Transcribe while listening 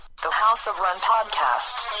House of Run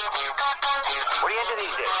podcast. What are you into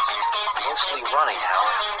these days? Mostly running,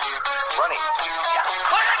 Howard. Running.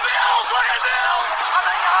 Yeah. Look at Bill! Look at Bill!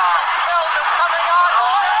 Coming on! Bills is coming on!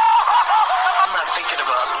 Oh, no! I'm not thinking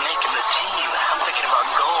about making the team. I'm thinking about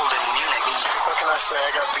gold in Munich. What can I say?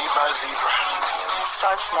 I got beat by a zebra.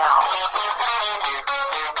 Starts now.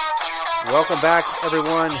 Welcome back,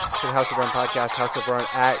 everyone, to the House of Run podcast. houseofrun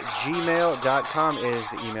at gmail.com is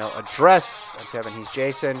the email address. I'm Kevin. He's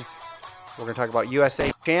Jason. We're going to talk about USA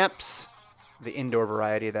Champs, the indoor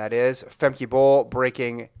variety, that is. Femke Bol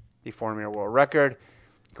breaking the 400-meter world record.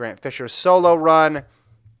 Grant Fisher's solo run.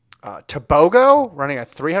 Tebogo running a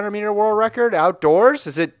 300-meter world record outdoors.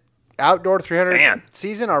 Is it outdoor 300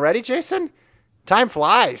 season already, Jason? Time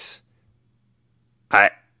flies.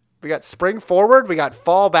 We got spring forward, we got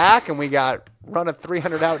fall back, and we got run of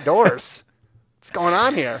 300 outdoors. What's going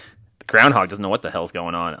on here? The groundhog doesn't know what the hell's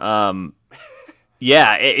going on.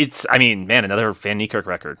 Yeah, I mean, man, another Van Niekerk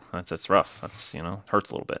record. That's rough. That's,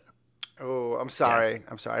 hurts a little bit. Oh, I'm sorry.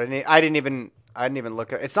 Yeah. I'm sorry. I didn't even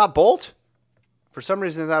look at it. It's not Bolt? For some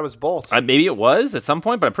reason, that was Bolt. Maybe it was at some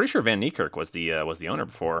point, but I'm pretty sure Van Niekerk was the owner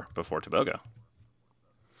before Tebogo.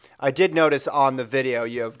 I did notice on the video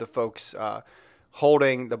you have the folks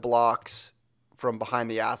holding the blocks from behind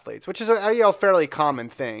the athletes, which is a fairly common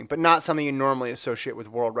thing, but not something you normally associate with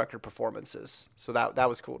world record performances. So that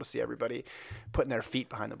was cool to see everybody putting their feet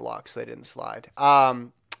behind the blocks so they didn't slide.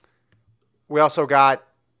 We also got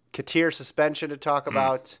Katir suspension to talk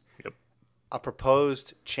about. Yep. A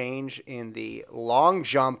proposed change in the long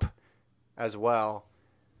jump as well.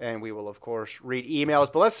 And we will, of course, read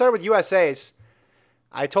emails. But let's start with USA's.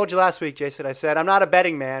 I told you last week, Jason, I said, I'm not a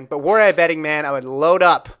betting man, but were I a betting man, I would load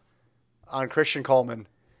up on Christian Coleman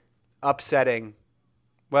not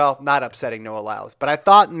upsetting Noah Lyles. But I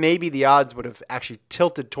thought maybe the odds would have actually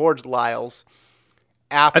tilted towards Lyles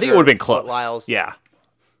after. I think it would have been close. Lyles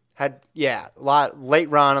had late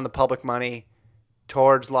run on the public money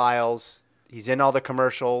towards Lyles. He's in all the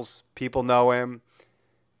commercials. People know him.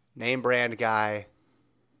 Name brand guy.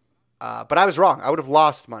 But I was wrong. I would have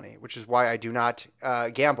lost money, which is why I do not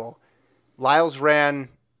gamble. Lyles ran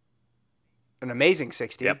an amazing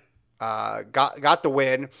 60. Yep. Got the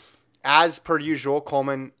win. As per usual,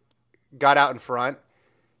 Coleman got out in front,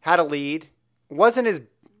 had a lead.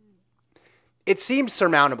 It seemed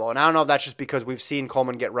surmountable. And I don't know if that's just because we've seen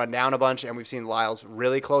Coleman get run down a bunch and we've seen Lyles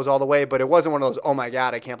really close all the way, but it wasn't one of those, oh my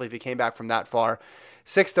God, I can't believe he came back from that far.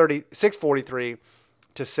 643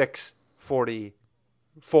 to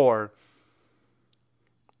 644.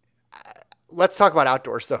 Let's talk about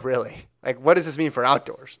outdoors, though. Really, what does this mean for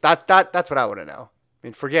outdoors? That's what I want to know. I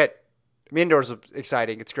mean, indoors is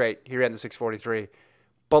exciting. It's great. He ran the 643,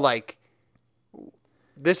 but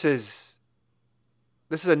this is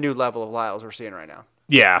a new level of Lyles we're seeing right now.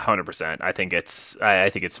 Yeah, 100%. I think it's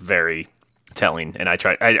very telling, and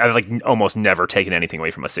I've almost never taken anything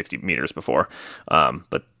away from a 60 meters before,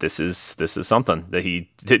 but this is something that he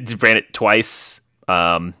ran it twice.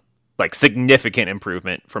 Significant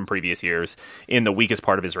improvement from previous years in the weakest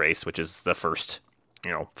part of his race, which is the first,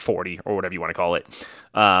 40 or whatever you want to call it.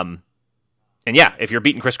 And yeah, if you're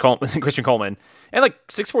beating Christian Coleman and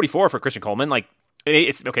 644 for Christian Coleman,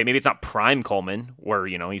 it's okay. Maybe it's not prime Coleman where,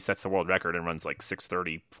 he sets the world record and runs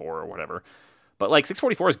 634 or whatever, but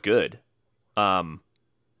 644 is good. And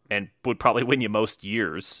would probably win you most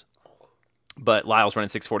years, but Lyles running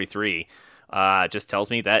 643, just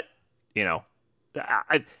tells me that,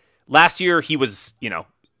 last year he was,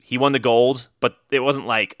 he won the gold, but it wasn't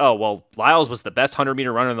Lyles was the best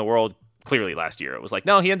 100-meter runner in the world clearly last year. It was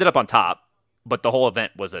no, he ended up on top, but the whole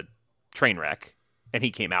event was a train wreck, and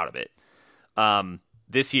he came out of it.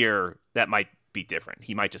 This year, that might be different.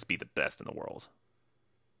 He might just be the best in the world.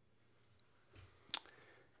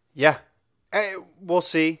 Yeah. We'll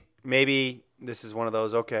see. Maybe this is one of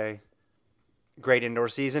those, great indoor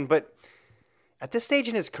season, but at this stage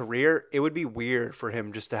in his career, it would be weird for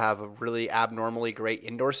him just to have a really abnormally great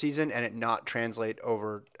indoor season and it not translate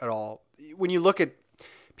over at all. When you look at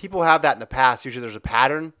people have that in the past, usually there's a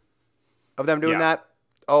pattern of them doing that.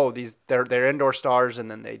 Oh, they're indoor stars, and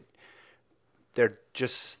then they're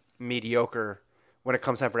just mediocre when it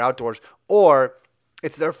comes time for outdoors, or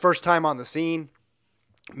it's their first time on the scene.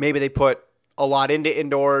 Maybe they put a lot into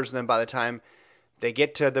indoors, and then by the time they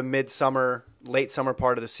get to the midsummer, late summer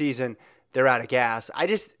part of the season, they're out of gas.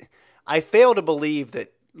 I fail to believe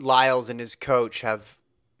that Lyles and his coach have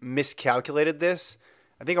miscalculated this.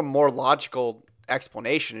 I think a more logical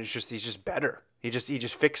explanation is he's just better. He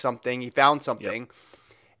just fixed something. He found something,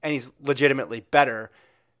 and he's legitimately better.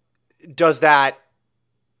 Does that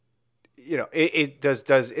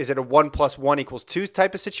is it a 1 + 1 = 2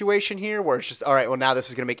 type of situation here where it's just, all right, well, now this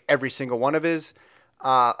is going to make every single one of his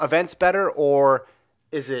events better, or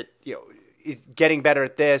is it, he's getting better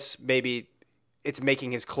at this, maybe it's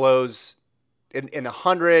making his close in the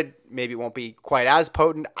 100, maybe it won't be quite as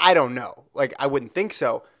potent. I don't know. Like, I wouldn't think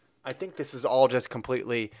so. I think this is all just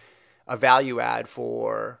completely a value add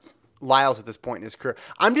for Lyles at this point in his career.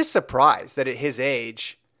 I'm just surprised that at his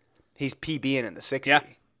age, he's PBing in the 60. Yeah.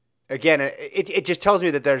 Again, it just tells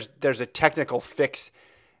me that there's a technical fix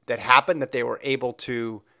that happened that they were able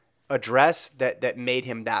to address that made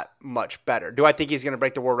him that much better. Do I think he's going to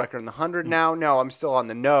break the world record in the 100 now? No, I'm still on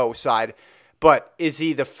the no side. But is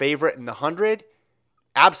he the favorite in the 100?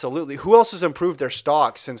 Absolutely. Who else has improved their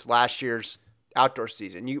stock since last year's outdoor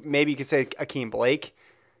season? Maybe you could say Akeem Blake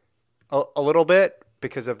a little bit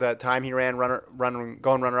because of that time he ran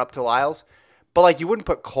going runner up to Lyles. But like, you wouldn't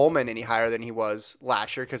put Coleman any higher than he was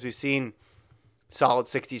last year because we've seen solid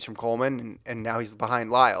 60s from Coleman, and now he's behind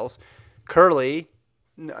Lyles. Curley,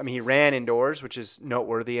 I mean, he ran indoors, which is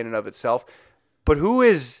noteworthy in and of itself. But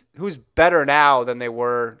who's better now than they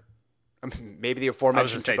were? I mean, maybe the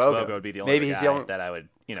aforementioned Tebogo would be the only maybe guy that I would,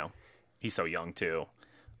 he's so young too.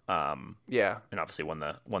 Yeah, and obviously won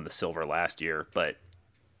the silver last year. But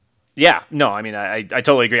yeah, no, I mean, I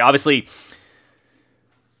totally agree. Obviously,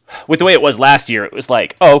 with the way it was last year, it was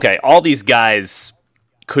like, oh, okay, all these guys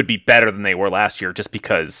could be better than they were last year just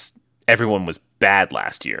because everyone was bad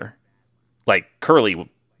last year. Like, Curley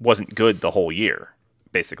wasn't good the whole year,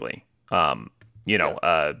 basically. Trayvon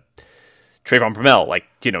Bromell,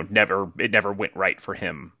 it never went right for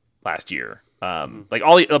him last year. Like,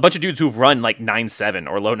 a bunch of dudes who've run like 9.7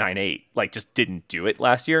 or low 9.8, like, just didn't do it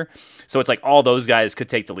last year. So it's like all those guys could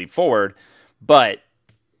take the leap forward, but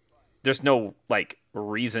there's no like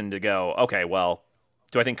reason to go, okay, well,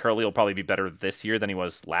 do I think Curley will probably be better this year than he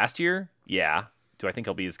was last year? Yeah. Do I think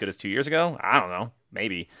he'll be as good as 2 years ago? I don't know.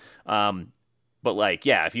 Maybe. But like,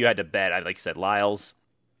 yeah, if you had to bet, like you said, Lyles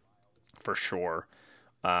for sure.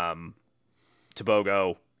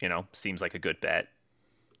 Tebogo, seems like a good bet.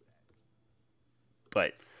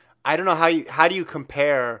 But I don't know how do you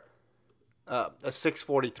compare a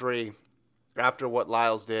 643 after what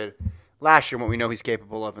Lyles did last year, what we know he's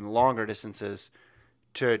capable of in longer distances,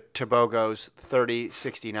 to Tebogo's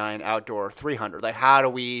 30-69 outdoor 300. Like, how do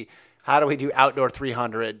we do outdoor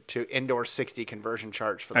 300 to indoor 60 conversion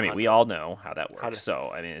charts for the 100? We all know how that works.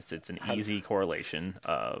 So, I mean, it's an easy correlation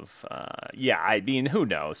of, who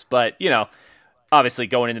knows? But, obviously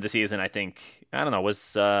going into the season, I think, I don't know, was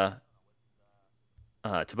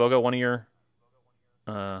Tebogo one of your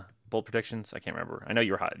bold predictions? I can't remember. I know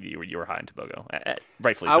you were high. You were high on Tebogo,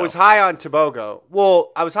 rightfully so. I was high on Tebogo.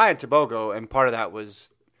 Well, I was high on Tebogo, and part of that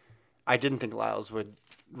was I didn't think Lyles would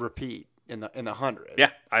repeat in the 100.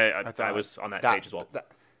 Yeah, I was on that page as well.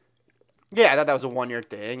 I thought that was a 1 year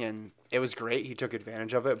thing, and it was great. He took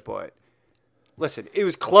advantage of it. But listen, it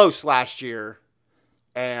was close last year,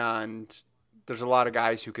 and there's a lot of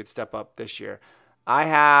guys who could step up this year.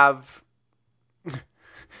 I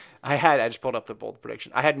just pulled up the bold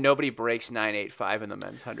prediction. I had nobody breaks 9.85 in the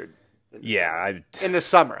men's 100. In the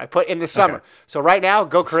summer. I put in the summer. Okay. So right now,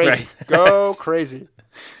 go crazy. Right. Go crazy.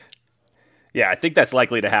 Yeah, I think that's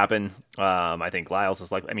likely to happen. I think Lyles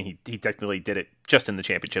is likely. I mean, he technically did it just in the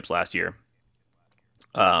championships last year.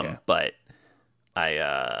 But like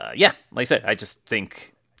I said, I just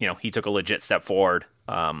think, he took a legit step forward.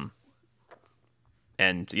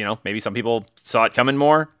 And, maybe some people saw it coming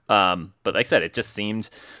more. But like I said, it just seemed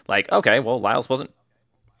like, okay, well, Lyles wasn't,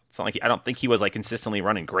 it's not like, I don't think he was like consistently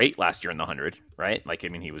running great last year in the 100, right? Like, I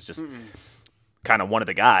mean, he was just kind of one of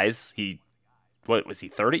the guys. What was he,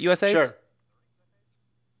 third at USA's? Sure.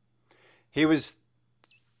 He was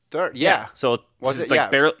third. Yeah. So was it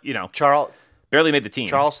like barely, barely made the team.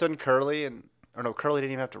 Charleston, Curley, Curley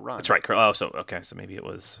didn't even have to run. That's right. Oh, so maybe it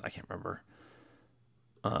was, I can't remember.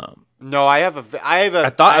 No, I was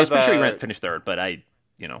pretty sure he finished third, but I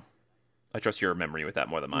trust your memory with that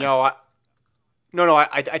more than mine. No,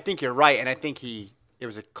 I think you're right, and I think it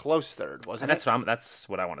was a close third, wasn't it? That's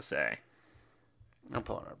what I want to say. I'm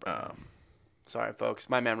pulling up. Sorry, folks,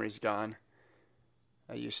 my memory's gone.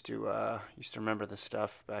 I used to remember this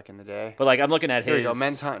stuff back in the day. But like, I'm looking at Here you go,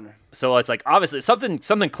 men's hunting. So it's like, obviously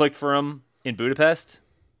something clicked for him in Budapest.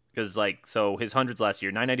 Because, so his hundreds last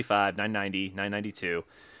year, 995, 990, 992,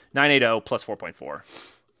 980 plus 4.4.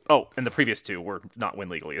 Oh, and the previous two were not win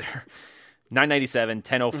legal either. 997,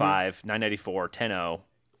 1005, 994, 100.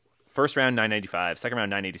 First round, 995. Second round,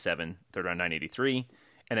 987. Third round, 983.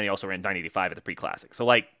 And then he also ran 985 at the pre-classic.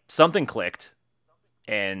 So, something clicked.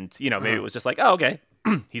 And, maybe it was just like, oh, okay.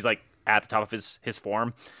 He's, at the top of his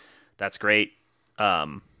form. That's great.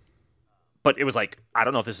 But it was like, I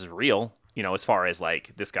don't know if this is real, as far as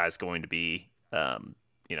like this guy's going to be,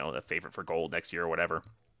 the favorite for gold next year or whatever.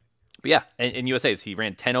 But yeah, in USA's, he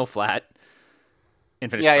ran 10.0 flat and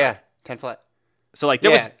finished third. Yeah, 10 flat. So like there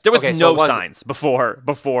was Okay, no so signs before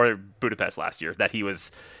Budapest last year that he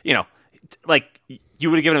was, like you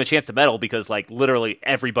would have given him a chance to medal because like literally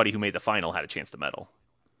everybody who made the final had a chance to medal.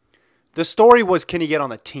 The story was, can he get on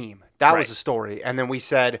the team? That Right. was the story. And then we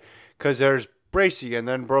said, because there's Bracey and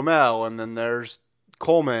then Bromell and then there's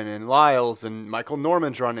Coleman and Lyles and Michael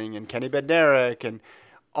Norman's running and Kenny Bednarek and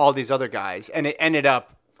all these other guys. And it ended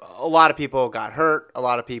up, a lot of people got hurt. A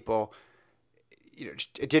lot of people,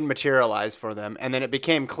 it didn't materialize for them. And then it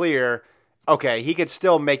became clear, okay, he could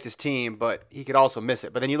still make this team, but he could also miss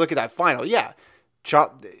it. But then you look at that final,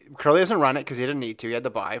 Curley doesn't run it because he didn't need to. He had the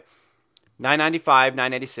bye. 995,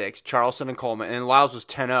 986, Charleston and Coleman, and Lyles was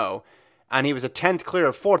 10-0, and he was a 10th clear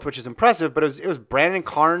of 4th, which is impressive, but it was Brandon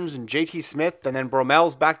Carnes and JT Smith, and then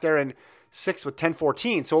Bromell's back there in 6th with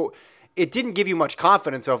 10-14, so it didn't give you much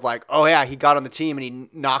confidence of like, oh yeah, he got on the team and he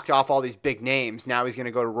knocked off all these big names, now he's going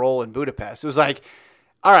to go to roll in Budapest. It was like,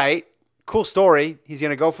 all right, cool story, he's going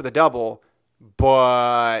to go for the double,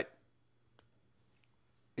 but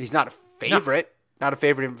he's not a favorite, not a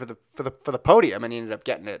favorite even for the podium, and he ended up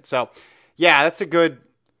getting it, so... Yeah, that's a good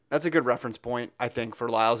reference point, I think, for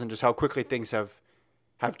Lyles and just how quickly things have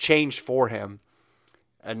changed for him.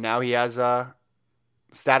 And now he has a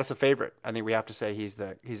status of favorite. I think we have to say he's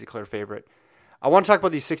the clear favorite. I want to talk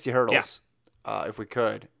about these 60 hurdles, if we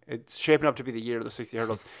could. It's shaping up to be the year of the 60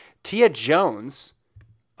 hurdles. Tia Jones,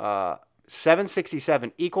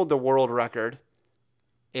 767, equaled the world record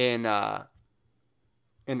in the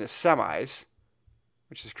semis,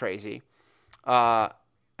 which is crazy.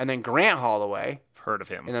 And then Grant Holloway, I've heard of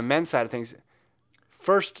him. in the men's side of things,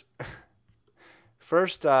 first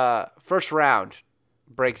round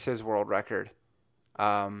breaks his world record,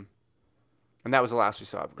 and that was the last we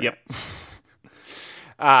saw of Grant.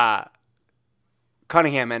 Yep.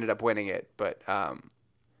 Cunningham ended up winning it, but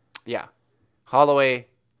Holloway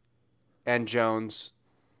and Jones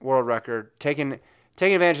world record taking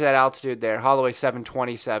advantage of that altitude there. Holloway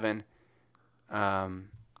 727.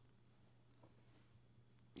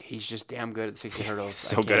 He's just damn good at the 60 hurdles. He's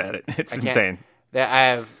so good at it. It's insane.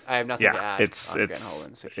 I have nothing to add. It's on Grant Holloway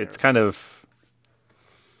in 60 hurdles. kind of.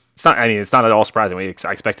 It's not. I mean, it's not at all surprising. I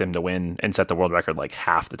expect him to win and set the world record like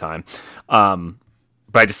half the time. But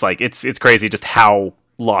I just like it's crazy just how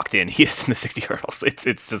locked in he is in the 60 hurdles.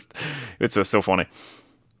 It's just so funny.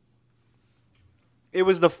 It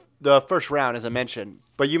was the first round, as I mentioned,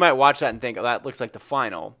 but you might watch that and think, oh, that looks like the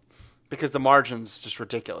final. Because the margin's just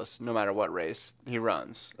ridiculous, no matter what race he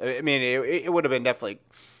runs. I mean, it would have been definitely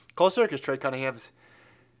closer because Trey Cunningham's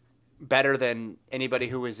better than anybody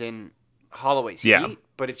who was in Holloway's heat.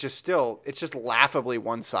 But it's just laughably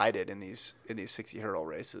one-sided in these 60 hurdle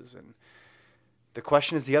races. And the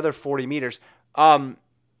question is the other 40 meters. Jump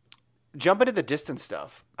into the distance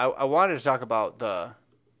stuff. I wanted to talk about the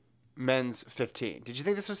men's 15. Did you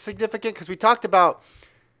think this was significant? Because we talked about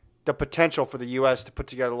the potential for the U.S. to put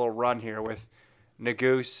together a little run here with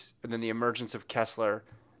Naguse and then the emergence of Kessler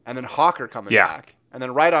and then Hawker coming back. And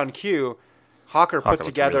then right on cue, Hawker put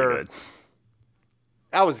together really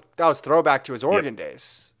that was throwback to his Oregon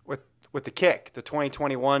days with the kick, the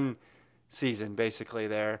 2021 season basically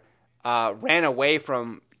there. Ran away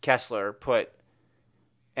from Kessler,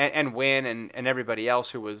 and Wynn and everybody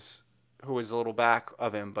else who was a little back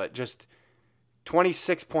of him, but just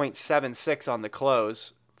 26.76 on the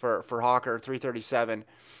close. For Hawker, 337,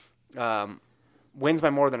 wins by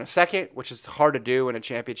more than a second, which is hard to do in a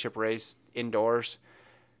championship race indoors.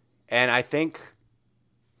 And I think,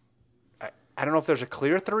 I don't know if there's a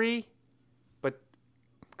clear 3, but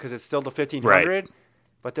because it's still the 1500, right.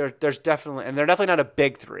 But there's definitely, and they're definitely not a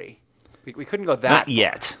big 3. We couldn't go that not far.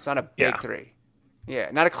 yet. It's not a big 3. Yeah,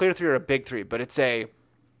 not a clear 3 or a big 3, but it's a,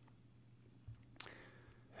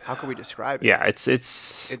 how can we describe it? Yeah,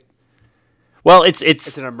 it's well, it's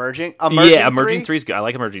an emerging emerging 3 is good. I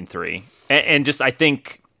like emerging 3, and just I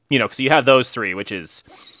think because you have those 3, which is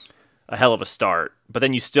a hell of a start, but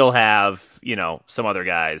then you still have some other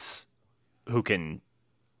guys who can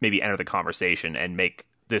maybe enter the conversation and make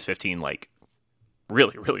this 15 like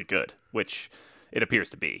really really good, which it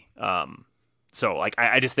appears to be. So like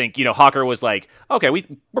I just think Hawker was like, okay,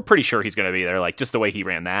 we're pretty sure he's going to be there. Like just the way he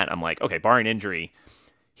ran that, I'm like, okay, barring injury,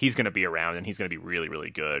 he's going to be around and he's going to be really, really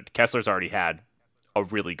good. Kessler's already had a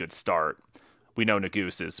really good start. We know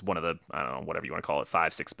Naguse is one of the, I don't know, whatever you want to call it,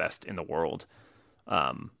 5, 6 best in the world.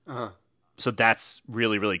 So that's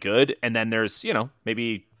really, really good. And then there's,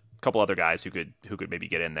 maybe couple other guys who could maybe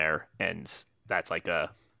get in there, and that's like a,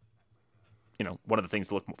 one of the things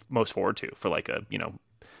to look most forward to for like a,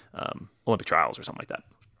 Olympic trials or something like that.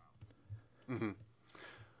 Mm-hmm.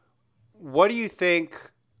 What do you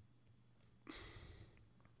think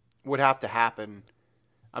would have to happen?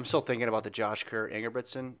 I'm still thinking about the Josh Kerr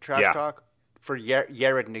Ingebrigtsen trash talk for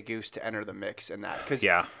Yared Nuguse to enter the mix in that. Because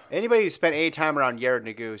anybody who spent any time around Yared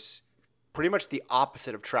Nuguse, pretty much the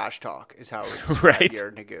opposite of trash talk is how it would describe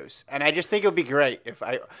Yared Nuguse. And I just think it would be great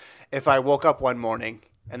if I woke up one morning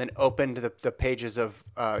and then opened the pages of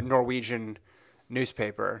Norwegian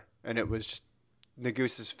newspaper and it was just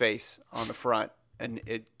Nuguse's face on the front and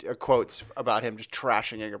quotes about him just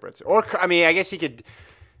trashing Ingebrigtsen. Or, I mean, I guess he could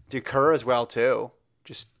do Kerr as well, too.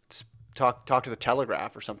 Just talk to the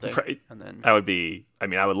Telegraph or something. Right. And then I would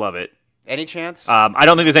love it. Any chance? I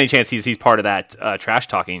don't think there's any chance he's part of that trash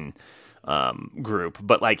talking group,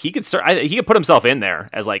 but like he could put himself in there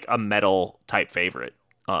as like a medal type favorite.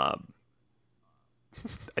 I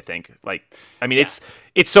think it's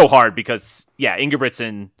so hard because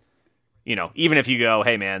Ingebrigtsen, even if you go,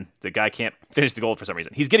 hey man, the guy can't finish the gold for some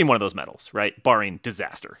reason, he's getting one of those medals, right? Barring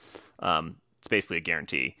disaster. It's basically a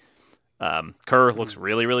guarantee. Kerr looks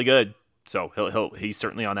really, really good. So he's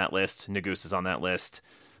certainly on that list. Nuguse is on that list.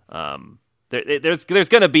 There's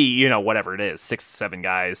going to be, whatever it is, 6-7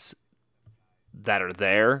 guys that are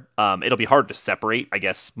there. It'll be hard to separate, I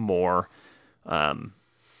guess, more.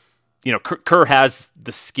 Kerr has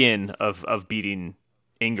the skin of beating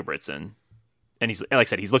Ingebrigtsen, and he's, like I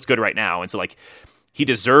said, he's looked good right now, and so like he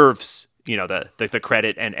deserves, the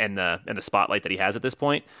credit and the spotlight that he has at this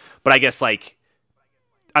point. But I guess like,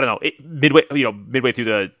 I don't know, midway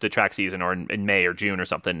through the track season or in May or June or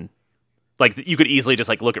something, like you could easily just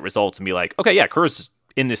like look at results and be like, okay, yeah, Kerr's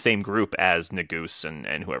in the same group as Nuguse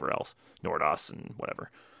and whoever else, Nordos and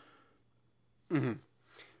whatever. Mm-hmm.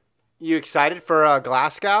 You excited for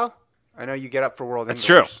Glasgow? I know you get up for World Indoors.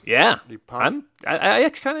 That's true. Yeah, I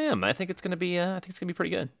actually kind of am. I think it's gonna be pretty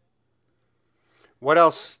good. What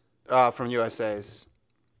else from USA's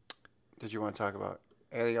did you want to talk about?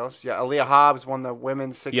 Anything else? Yeah, Aaliyah Hobbs won the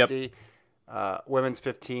women's 60, women's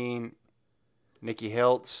 15. Nikki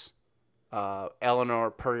Hiltz,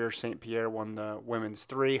 Eleanor Purrier St. Pierre won the women's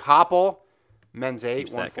 3. Hopple, men's 8,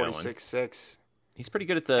 146.6. He's pretty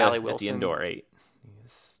good at the indoor 8.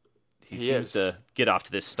 He seems to get off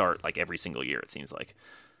to this start like every single year. It seems like,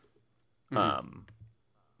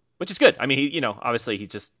 which is good. I mean, he, obviously he's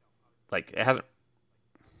just like it hasn't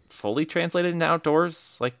fully translated into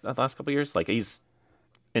outdoors like the last couple of years. Like he's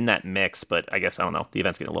in that mix, but I guess I don't know. The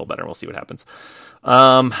event's getting a little better. We'll see what happens.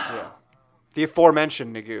 The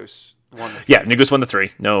aforementioned Nuguse won. Nuguse won the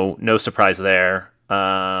 3. No surprise there.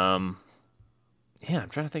 I'm trying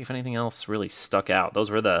to think if anything else really stuck out.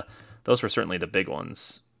 Those were certainly the big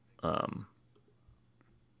ones.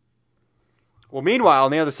 Well, meanwhile,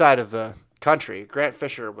 on the other side of the country, Grant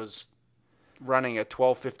Fisher was running a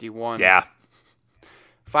 12:51.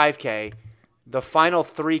 5K, the final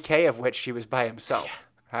 3K of which he was by himself.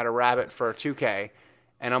 Had a rabbit for a 2K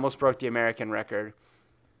and almost broke the American record.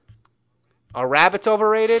 Are rabbits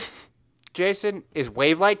overrated, Jason? Is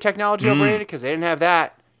wavelight technology overrated? Because they didn't have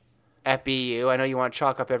that at BU. I know you want to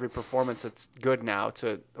chalk up every performance that's good now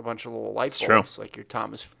to a bunch of little light bulbs, like your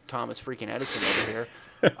Thomas freaking Edison over here.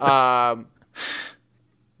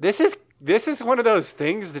 This is one of those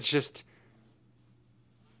things that's just,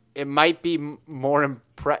 it might be more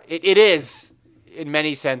it is in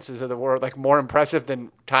many senses of the word, like more impressive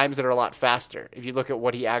than times that are a lot faster if you look at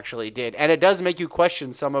what he actually did. And it does make you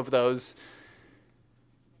question some of those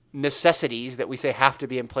necessities that we say have to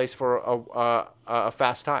be in place for a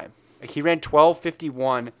fast time. Like he ran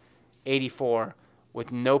 12:51.84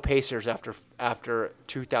 with no pacers after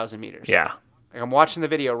 2,000 meters. Yeah. Like I'm watching the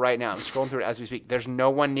video right now. I'm scrolling through it as we speak. There's no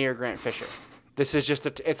one near Grant Fisher. This is just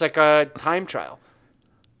it's like a time trial.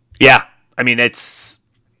 Yeah. I mean, it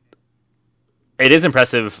is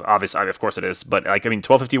impressive. Obviously, of course it is. But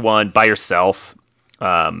 12:51 by yourself.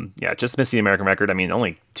 Just missing the American record. I mean,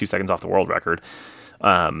 only 2 seconds off the world record.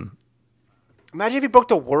 Imagine if he broke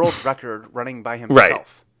the world record running by himself. Right.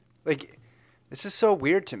 Like, this is so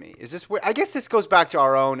weird to me. Is this weird? I guess this goes back to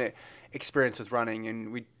our own experience with running,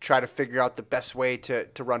 and we try to figure out the best way to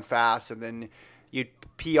run fast, and then you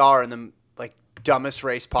PR in the dumbest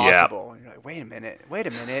race possible. And you're like, wait a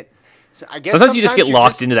minute. So I guess sometimes you just get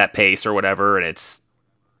locked into that pace or whatever, and it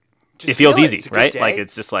feels easy, right? Like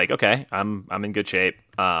it's just like, okay, I'm in good shape.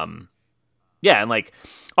 And like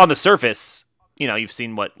on the surface, you've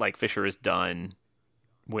seen what like Fisher has done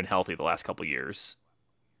when healthy the last couple of years.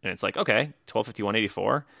 And it's like, okay,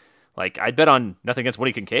 12:51.84. Like I'd bet on nothing against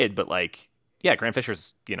Woody Kincaid, but like yeah, Grant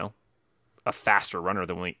Fisher's, a faster runner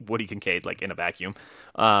than Woody Kincaid, like in a vacuum.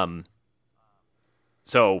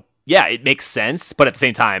 So yeah, it makes sense, but at the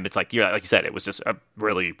same time, it's like you said, it was just a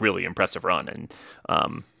really, really impressive run, and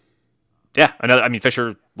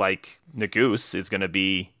Fisher, like Naguse, is going to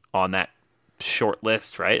be on that short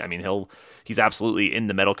list, right? I mean, he's absolutely in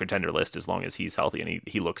the medal contender list as long as he's healthy, and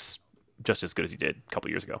he looks just as good as he did a couple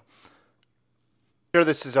years ago. Sure,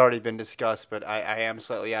 this has already been discussed, but I am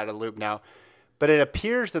slightly out of the loop now. But it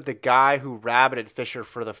appears that the guy who rabbited Fisher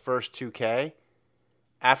for the first 2K,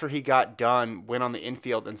 after he got done, went on the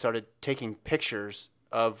infield and started taking pictures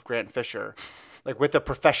of Grant Fisher, like with a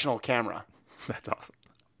professional camera. That's awesome.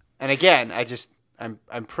 And again,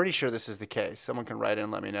 I'm pretty sure this is the case. Someone can write in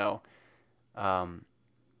and let me know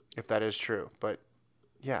if that is true. But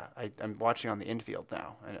yeah, I'm watching on the infield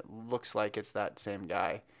now, and it looks like it's that same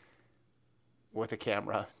guy with a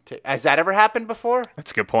camera. Has that ever happened before?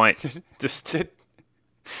 That's a good point.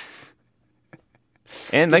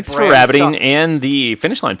 And thanks for rabbiting and the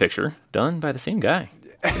finish line picture done by the same guy.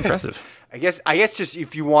 It's impressive. I guess just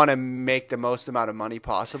if you want to make the most amount of money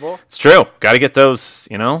possible. It's true. Got to get those,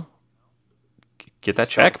 get that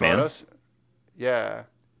check, photos. Man. Yeah.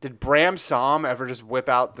 Did Bram Som ever just whip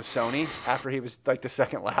out the Sony after he was like the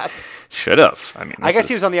second lap? Should have. I guess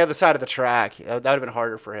he was on the other side of the track. That would have been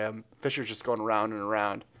harder for him. Fisher's just going around and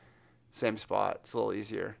around. Same spot. It's a little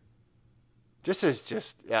easier. This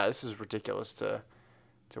is ridiculous to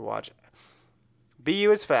watch.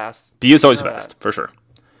 BU is fast. BU is always fast, for sure.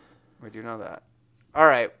 We do know that. All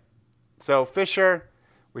right. So Fisher,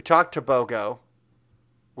 we talked to Bogo.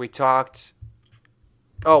 We talked.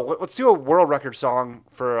 Oh, let's do a world record song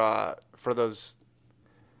for those.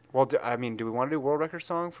 Well, do we want to do a world record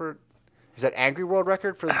song for? Is that Angry World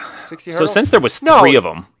Record for 60 hurdles? So since there was three of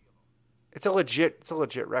them, it's a legit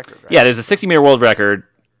record, right? Yeah, there's a 60-meter world record,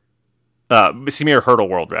 60-meter hurdle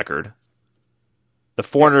world record, the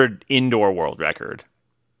 400 indoor world record,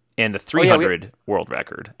 and the 300 world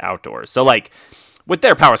record outdoors. So like, with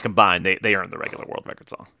their powers combined, they earned the regular world record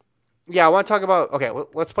song. Yeah, I want to talk about. Okay,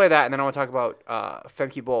 let's play that, and then I want to talk about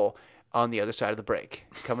Femke Bol on the other side of the break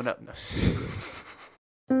coming up.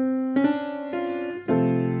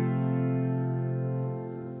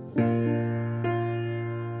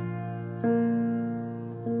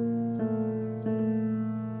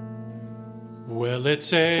 Well,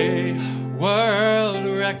 it's a world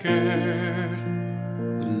record,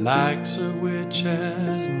 the likes of which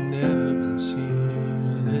has never been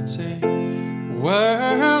seen. Well, it's a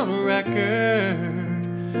world record,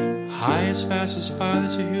 highest, fastest,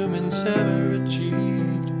 farthest a human's ever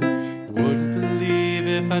achieved. Wouldn't believe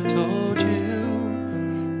if I told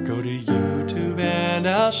you. Go to YouTube and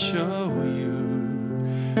I'll show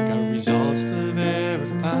you. Got results to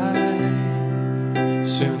verify.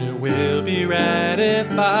 Soon it will be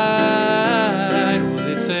ratified.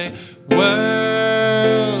 Well, it's a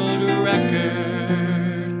world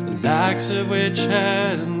record, the likes of which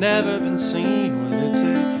has never been seen. Well, it's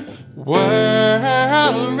a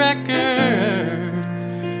world record,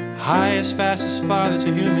 highest, fastest, farthest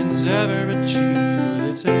a human's ever achieved. Well,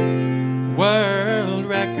 it's a world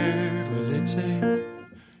record. Well, it's a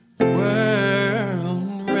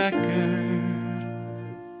world record.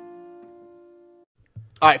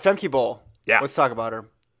 All right, Femke Bol. Yeah. Let's talk about her.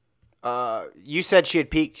 You said she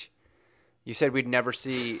had peaked. You said we'd never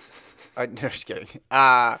see. No, just kidding.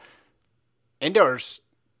 Indoors,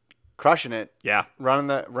 crushing it. Yeah, running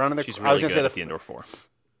the. She's really good at the indoor 4.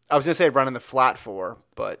 I was gonna say running the flat 4,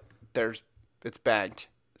 but it's banked,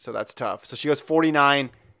 so that's tough. So she goes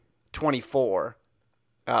 49.24.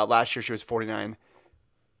 Last year she was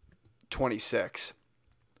 49.26.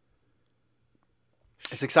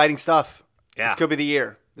 It's exciting stuff. Yeah. This could be the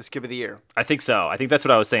year. I think so. I think that's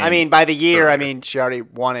what I was saying. I mean, by the year, she already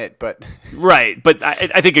won it, but right. But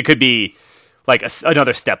I think it could be like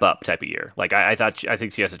another step up type of year. Like I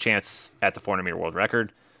think she has a chance at the 400-meter world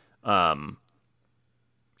record. I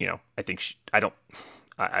think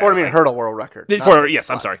 400-meter hurdle world record.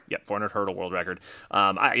 400 hurdle world record.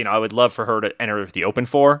 I would love for her to enter the Open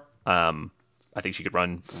 4. I think she could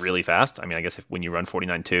run really fast. I mean, I guess when you run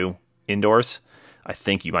 49.2 indoors, I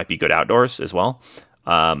think you might be good outdoors as well.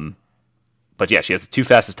 But yeah, she has the 2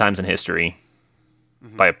 fastest times in history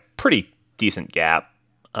by a pretty decent gap.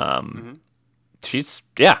 She's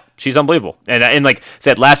unbelievable. And like I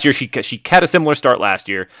said, last year she had a similar start last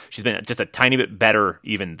year. She's been just a tiny bit better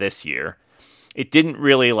even this year. It didn't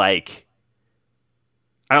really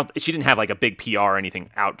she didn't have like a big PR or anything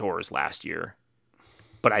outdoors last year.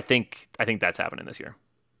 But I think that's happening this year.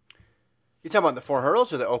 You talking about the 4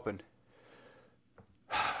 hurdles or the Open?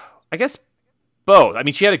 I guess Both. I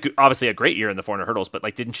mean, she had obviously a great year in the 400 hurdles, but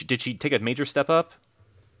like, did she take a major step up?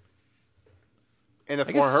 In the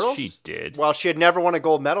I 400 guess hurdles? she did. Well, she had never won a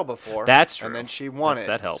gold medal before. That's true. And then she won it.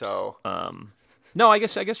 That helps. So, no, I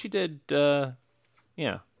guess she did. Yeah,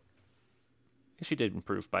 I guess she did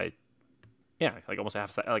improve by, like almost a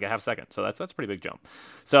half second. So that's a pretty big jump.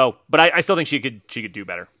 So, but I still think she could do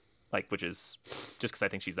better. Like, which is just because I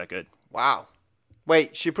think she's that good. wow.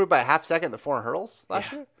 Wait, she improved by a half second in the 400 hurdles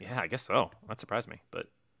last year? Yeah, I guess so. That surprised me, but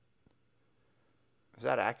Is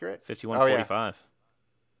that accurate? 51.45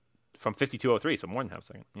 from 52.03, so more than half a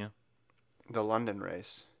second. Yeah. The London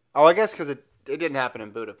race. Oh, I guess because it didn't happen in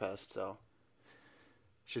Budapest, so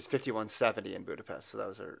she's 51.70 in Budapest, so that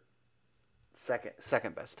was her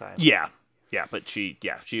second best time. Yeah, but she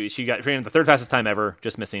got the third fastest time ever,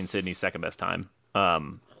 just missing Sydney's second best time.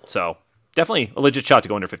 So definitely a legit shot to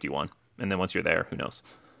go under 51, and then once you're there, who knows?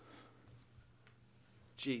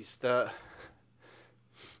 Jeez, the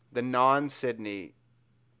non-Sydney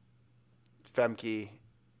Femke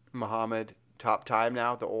Muhammad top time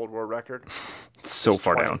now, the old world record. So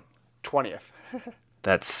far down. 20th.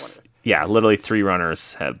 That's 20th. Literally 3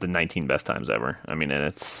 runners have the 19 best times ever. I mean, and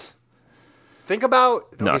it's think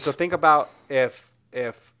about nuts. So think about if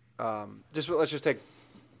let's just take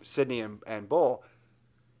Sydney and Bull.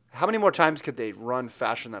 How many more times could they run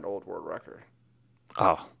faster than that old world record?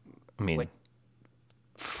 Oh, I mean, Like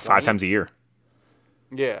 5 times a year.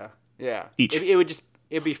 Yeah. Each.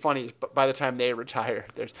 It'd be funny, but by the time they retire,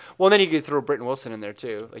 then you could throw Britton Wilson in there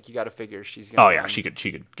too. Like you got to figure she's gonna. Oh yeah, run. she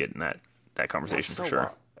could get in that conversation So for sure.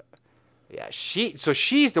 well. Yeah,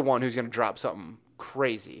 she's the one who's gonna drop something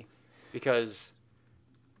crazy, because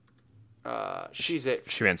she's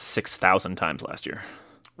at She ran 6,000 times last year.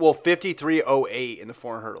 53.08 in the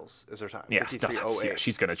 400 hurdles is her time. Yeah, 53.08.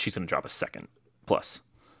 she's gonna drop a second plus.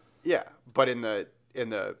 Yeah, but in the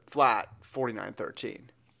flat 49.13.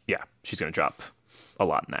 Yeah, she's gonna drop a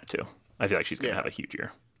lot in that too. I feel like she's gonna Yeah. have a huge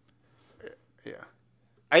year. Yeah,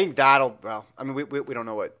 I think that'll. Well, I mean, we don't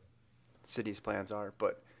know what Sydney's plans are,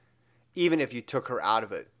 but even if you took her out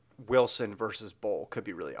of it, Wilson versus Bull could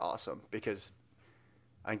be really awesome, because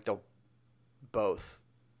I think they'll both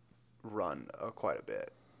run quite a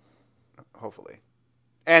bit, hopefully,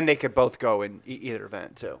 and they could both go in either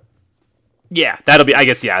event too. Yeah, that'll be. I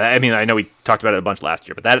guess. Yeah, I mean, I know we talked about it a bunch last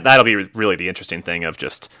year, but that'll be really the interesting thing of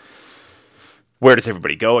just where does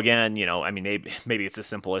everybody go again? You know, I mean, maybe it's as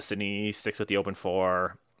simple as Sydney sticks with the Open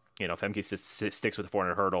 4. You know, Femke sticks with the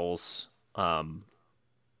 400 hurdles.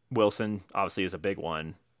 Wilson obviously is a big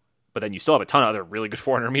one, but then you still have a ton of other really good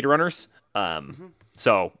 400 meter runners.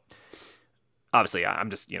 So obviously, I'm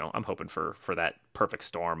just I'm hoping for that perfect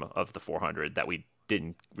storm of the 400 that we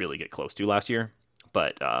didn't really get close to last year,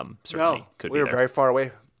 but certainly could be we were there. very far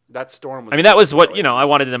away. That storm was. I mean, that was what I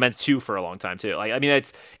wanted in the men's 2 for a long time too. Like, I mean,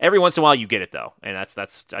 it's every once in a while you get it though, and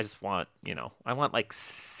that's I just want I want like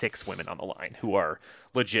 6 women on the line who are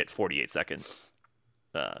legit 48-second,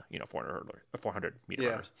 400 meter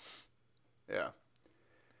runners. Yeah.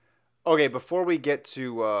 Okay, before we get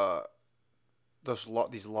to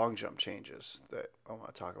these long jump changes that I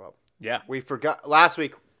want to talk about. Yeah. We forgot last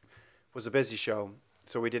week was a busy show,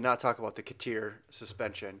 so we did not talk about the Katir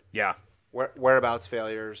suspension. Yeah. Whereabouts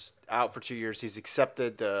failures, out for 2 years. He's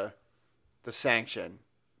accepted the sanction,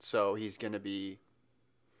 so he's going to be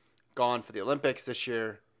gone for the Olympics this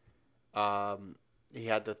year. He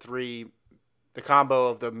had the combo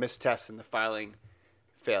of the missed tests and the filing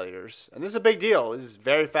failures, and this is a big deal. This is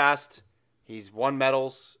very fast. He's won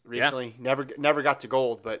medals recently. Yeah. Never got to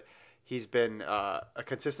gold, but he's been a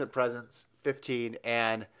consistent presence. 15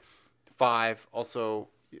 and 5. Also,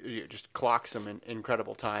 just clocks him in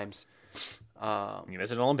incredible times. You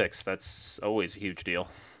miss an Olympics. That's always a huge deal.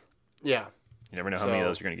 Yeah. You never know how many of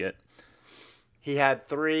those you're going to get. He had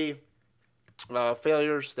 3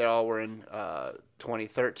 failures. They all were in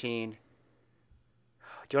 2013. Do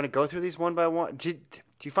you want to go through these one by one? Do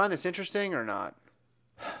you find this interesting or not?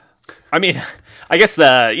 I mean, I guess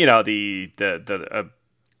the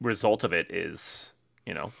result of it is,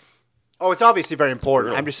 Oh, it's obviously very important.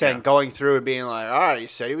 Brutal, I'm just saying, going through and being like, all right, he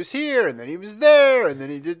said he was here, and then he was there, and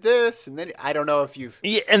then he did this, and then I don't know if you've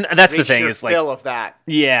and that's the thing your is like fill of that.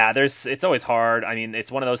 Yeah, it's always hard. I mean,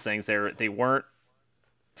 it's one of those things. They weren't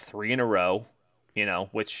 3 in a row,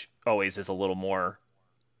 which always is a little more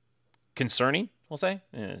concerning. We'll say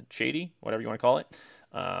shady, whatever you want to call it.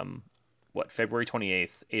 February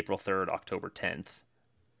 28th, April 3rd, October 10th.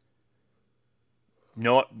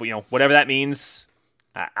 No, whatever that means.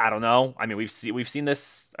 I don't know. I mean, we've seen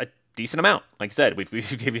this a decent amount. Like I said,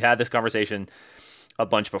 we've had this conversation a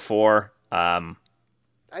bunch before. I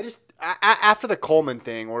after the Coleman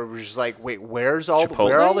thing, where it was just like, wait, where are all the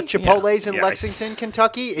Chipotle? Chipotles in Yeah, Lexington,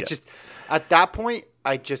 Kentucky? It just at that point,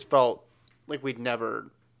 I just felt like we'd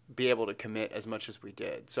never be able to commit as much as we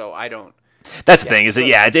did. So I don't. That's the thing. Is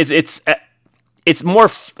that it's more.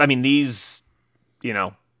 I mean, these.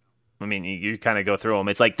 I mean, you kind of go through them.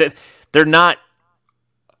 It's like they're not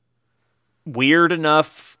weird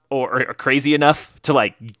enough or crazy enough to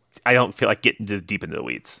like. I don't feel like getting deep into the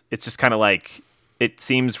weeds. It's just kind of like it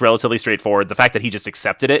seems relatively straightforward. The fact that he just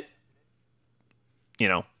accepted it,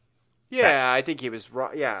 Yeah, I think he was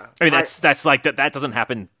wrong. Yeah, I mean that's like that doesn't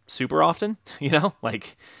happen super often.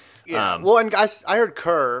 Like. Yeah. Well, and I heard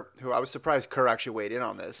Kerr, who I was surprised Kerr actually weighed in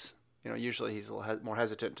on this. Usually he's a little more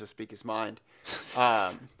hesitant to speak his mind.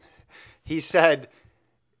 He said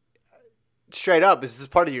straight up, "This is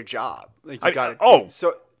part of your job. Like you got to."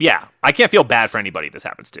 So yeah, I can't feel bad for anybody this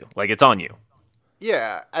happens to. Like it's on you.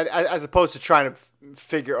 Yeah, as opposed to trying to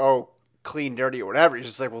figure clean, dirty, or whatever. He's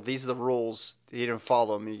just like, well, these are the rules. You didn't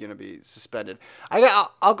follow them. You're going to be suspended.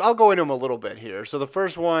 I'll go into them a little bit here. So the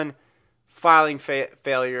first one. Filing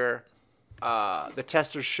failure. The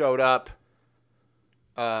testers showed up,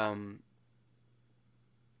 and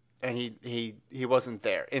he wasn't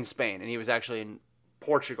there in Spain, and he was actually in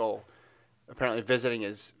Portugal, apparently visiting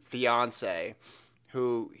his fiance,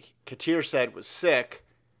 who Katir said was sick,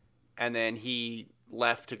 and then he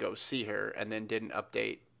left to go see her, and then didn't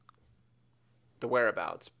update the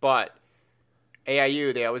whereabouts. But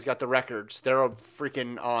AIU, they always got the records. They're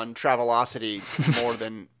freaking on Travelocity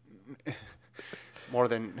more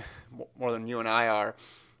than you and I are.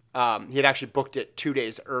 He had actually booked it 2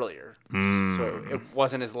 days earlier, so it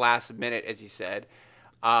wasn't as last minute as he said.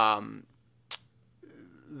 Then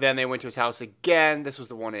they went to his house again. This was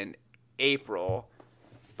the one in April,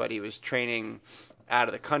 but he was training out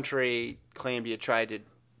of the country. Claimed he had tried to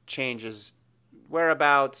change his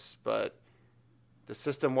whereabouts, but the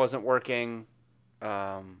system wasn't working.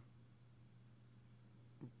 And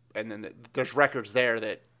then there's records there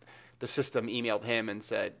that the system emailed him and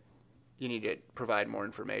said, you need to provide more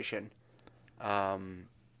information. And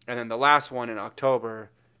then the last one in October,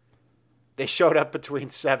 they showed up between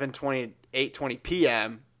 7:20 and 8:20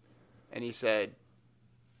 p.m. And he said,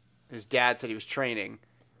 his dad said he was training,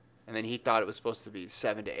 and then he thought it was supposed to be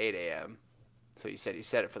 7 to 8 a.m. So he said he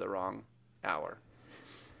set it for the wrong hour.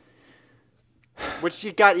 Which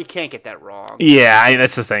you can't get that wrong. Yeah,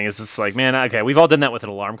 that's the thing. It's just like, man, okay, we've all done that with an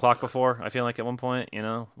alarm clock before. I feel like at one point,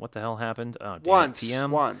 what the hell happened? Oh, damn, once. PM?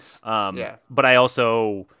 Once. Yeah. But I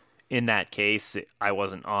also, in that case, I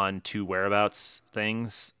wasn't on two whereabouts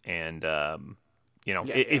things, and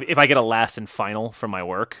if I get a last and final from my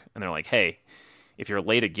work, and they're like, hey, if you're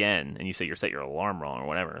late again, and you say you set your alarm wrong or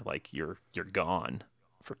whatever, like you're gone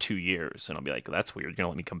for 2 years, and I'll be like, that's weird. You're gonna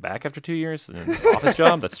let me come back after 2 years in this office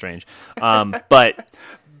job? That's strange. But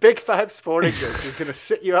Big Five Sporting Goods is gonna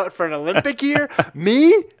sit you out for an Olympic year? Me?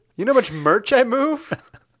 You know how much merch I move?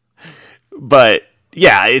 But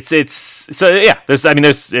yeah, it's so yeah. It's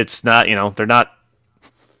not they're not.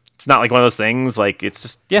 It's not like one of those things. Like it's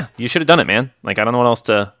just you should have done it, man. Like I don't know what else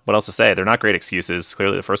to say. They're not great excuses.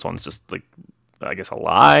 Clearly, the first one's just like I guess a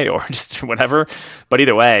lie or just whatever. But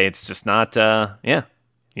either way, it's just not.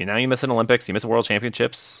 You miss an Olympics, you miss a World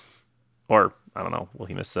Championships, or I don't know. Will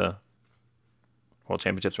he miss the World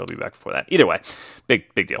Championships? Or will he be back before that? Either way, big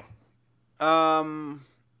deal. I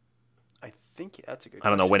think that's a good. I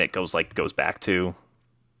don't know when it goes back to.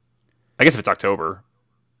 I guess if it's October,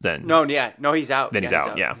 then no, he's out. Then he's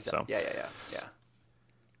out. Yeah, he's so out. Yeah.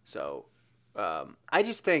 So, I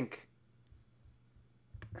just think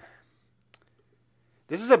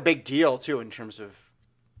this is a big deal too in terms of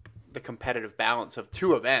the competitive balance of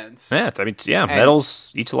two events. Yeah,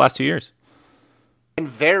 medals each of the last 2 years. And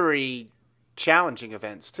very challenging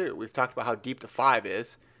events, too. We've talked about how deep the 5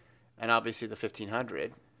 is, and obviously the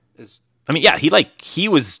 1500 is... I mean, he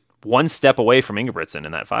was one step away from Ingebrigtsen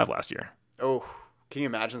in that 5 last year. Oh, can you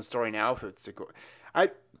imagine the story now? If it's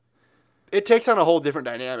it takes on a whole different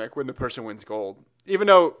dynamic when the person wins gold. Even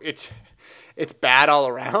though it's bad all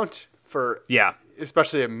around for... Yeah.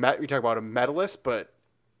 Especially we talk about a medalist, but...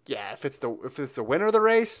 Yeah, if it's the winner of the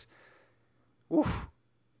race,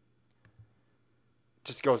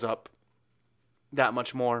 just goes up that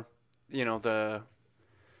much more. The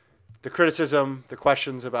criticism, the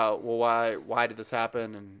questions about why did this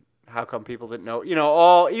happen and how come people didn't know.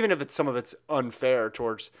 Even if some of it's unfair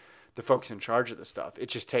towards the folks in charge of the stuff, it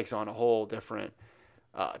just takes on a whole different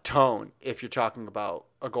tone if you're talking about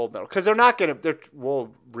a gold medal, because they're not gonna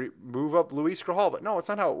move up Luis Grajal, but no, it's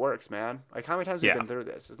not how it works, man. Like how many times have we been through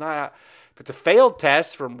this? It's not if it's a failed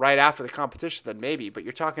test from right after the competition, then maybe, but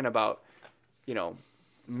you're talking about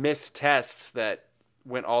missed tests that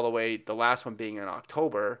went all the way, the last one being in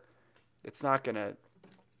October, it's not going to...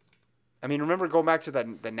 I mean, remember going back to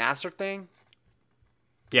the Nasser thing?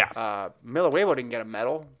 Yeah. Miller didn't get a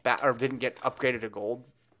medal or didn't get upgraded to gold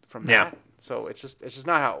from that. Yeah. So it's just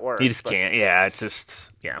not how it works. You just can't. Yeah, it's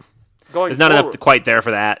just, yeah. Going There's not forward, enough quite there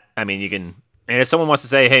for that. I mean, you can... And if someone wants to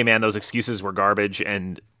say, hey, man, those excuses were garbage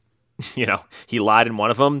and, you know, he lied in one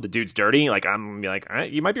of them, the dude's dirty, like, I'm going to be like, all right,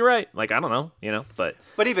 you might be right. Like, I don't know, you know, but...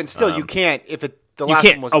 But even still, you can't... If the you last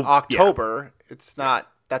can't- one was oh, October, it's not...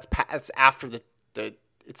 That's after the...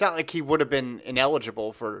 It's not like he would have been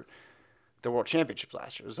ineligible for the World Championships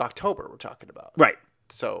last year. It was October we're talking about. Right.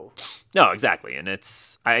 So... No, exactly. And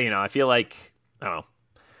it's... I feel like... I don't know.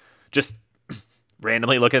 Just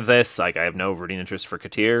randomly look at this. Like, I have no rooting interest for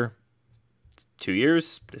Katir. 2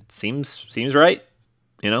 years, it seems right,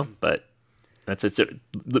 you know. But it's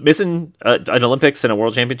missing an Olympics and a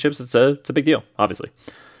World Championships. It's a big deal, obviously.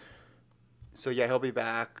 So yeah, he'll be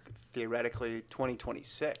back theoretically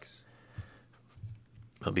 2026.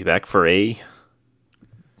 He'll be back for the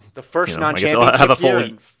first I guess non-championship I'll have a full year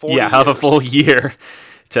in 40 I'll have a years. full year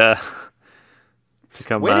to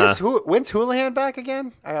come. When's Houlihan back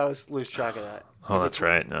again? I always lose track of that. Oh, that's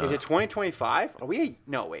right. No. Is it 2025? Are we?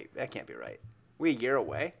 No, wait, that can't be right. We a year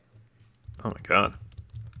away? Oh my god,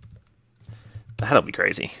 that'll be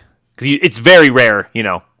crazy. Because it's very rare, you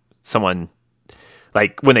know, someone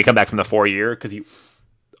like when they come back from the 4-year, because you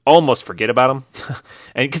almost forget about them,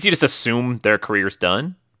 and because you just assume their career's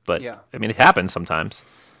done. But yeah. I mean, it happens sometimes.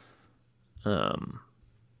 Oh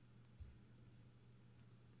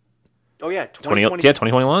yeah,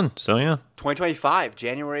 2021. So yeah, 2025,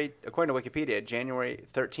 January, according to Wikipedia, January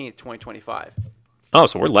 13th, 2025. Oh,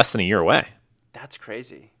 so we're less than a year away. That's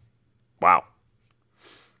crazy. Wow.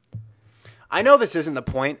 I know this isn't the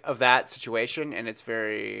point of that situation, and it's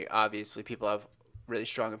very obviously people have really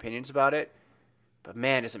strong opinions about it. But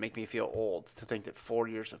man, does it make me feel old to think that 4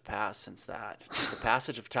 years have passed since that. Just the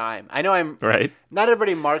passage of time. I know right. Not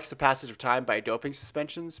everybody marks the passage of time by doping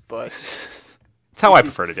suspensions, but It's how I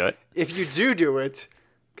prefer to do it. if you do it,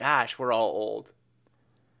 gosh, we're all old.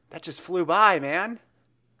 That just flew by, man.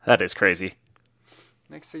 That is crazy.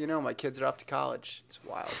 Next thing you know, my kids are off to college. It's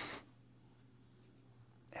wild.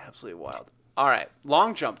 Absolutely wild. All right,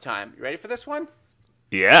 long jump time. You ready for this one?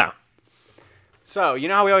 Yeah. So, you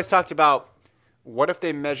know how we always talked about what if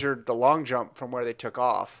they measured the long jump from where they took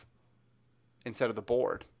off instead of the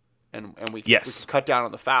board? And we could cut down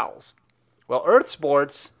on the fouls. Well, Earth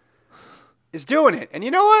Sports is doing it. And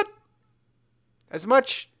you know what? As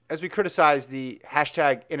much as we criticize the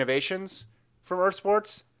hashtag innovations from Earth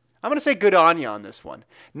Sports, I'm going to say good on you on this one.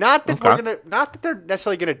 Not that not that they're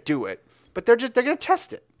necessarily going to do it, but they're going to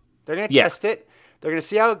test it. They're going to test it. They're going to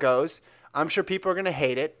see how it goes. I'm sure people are going to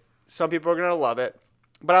hate it. Some people are going to love it.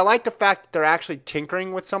 But I like the fact that they're actually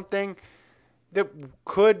tinkering with something that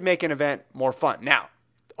could make an event more fun. Now,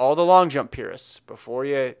 all the long jump purists, before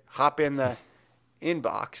you hop in the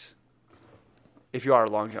inbox, if you are a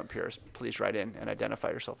long jump purist, please write in and identify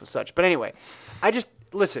yourself as such. But anyway,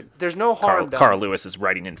 listen, there's no harm done. Carl Lewis is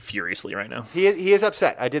writing in furiously right now. He is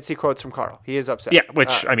upset. I did see quotes from Carl. He is upset. Yeah,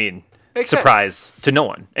 which, I mean, makes surprise to no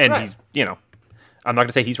one. And Right. he's, you know, I'm not going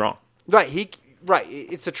to say he's wrong. Right.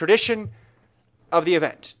 It's a tradition of the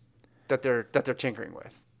event that they're tinkering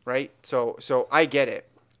with. Right. So I get it.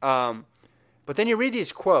 But then you read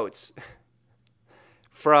these quotes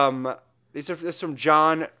from this is from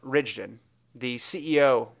John Rigdon, the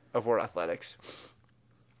CEO of World Athletics.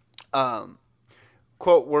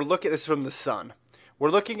 Quote, this is from The Sun. We're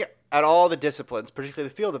looking at all the disciplines, particularly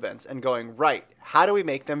the field events, and going, right, how do we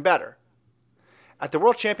make them better? At the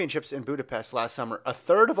World Championships in Budapest last summer, a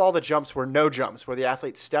third of all the jumps were no jumps, where the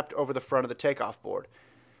athletes stepped over the front of the takeoff board.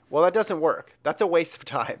 Well, that doesn't work. That's a waste of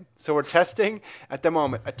time. So we're testing, at the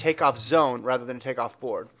moment, a takeoff zone rather than a takeoff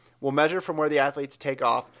board. We'll measure from where the athletes take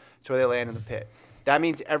off to where they land in the pit. That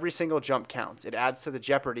means every single jump counts. It adds to the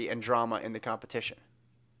jeopardy and drama in the competition.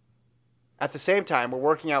 At the same time, we're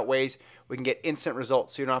working out ways we can get instant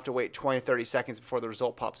results so you don't have to wait 20, 30 seconds before the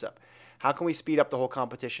result pops up. How can we speed up the whole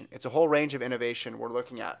competition? It's a whole range of innovation we're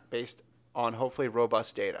looking at based on hopefully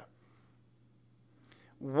robust data.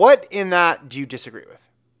 What in that do you disagree with?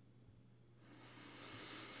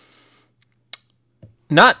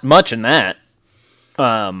 Not much in that.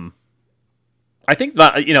 I think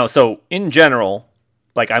that, you know, so in general,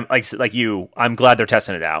 I'm glad they're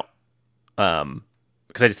testing it out.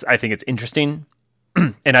 Because I think it's interesting,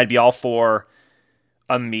 and I'd be all for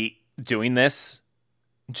a meet doing this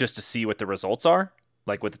just to see what the results are,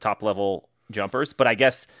 like with the top level jumpers. But I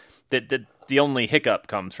guess that the only hiccup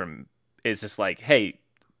comes from is just like, hey,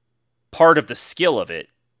 part of the skill of it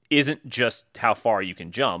isn't just how far you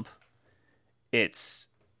can jump. It's,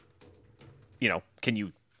 can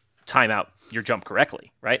you time out your jump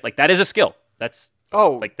correctly, right? Like that is a skill. That's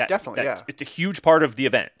definitely. Yeah. It's a huge part of the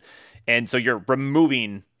event. And so you're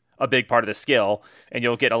removing a big part of the skill and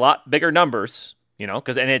you'll get a lot bigger numbers,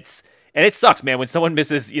 and it sucks, man, when someone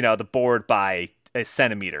misses, the board by a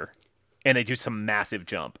centimeter and they do some massive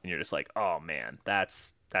jump and you're just like, oh man,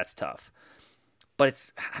 that's tough. But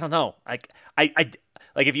it's, I don't know. Like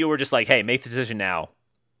like if you were just like, hey, make the decision now,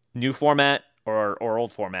 new format or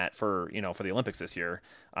old format for the Olympics this year,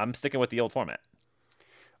 I'm sticking with the old format.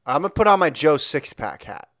 I'm going to put on my Joe Six-Pack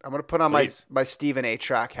hat. I'm going to put on Please. my Stephen A.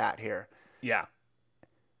 Track hat here. Yeah.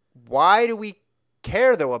 Why do we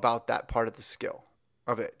care, though, about that part of the skill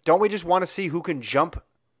of it? Don't we just want to see who can jump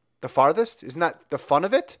the farthest? Isn't that the fun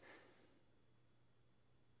of it?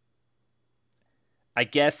 I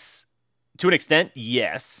guess to an extent,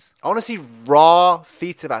 yes. I want to see raw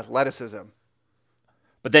feats of athleticism.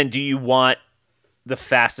 But then do you want the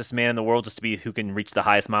fastest man in the world just to be who can reach the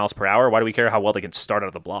highest miles per hour? Why do we care how well they can start out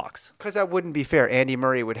of the blocks? Because that wouldn't be fair. Andy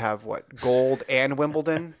Murray would have, gold and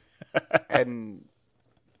Wimbledon and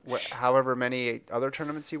however many other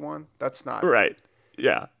tournaments he won? That's not... Right.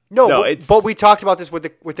 Yeah. No, but we talked about this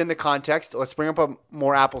within the context. Let's bring up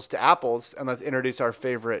more apples to apples, and let's introduce our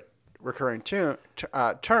favorite recurring term,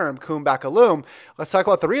 Coom Bakaloom. Let's talk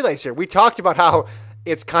about the relays here. We talked about how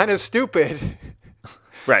it's kind of stupid...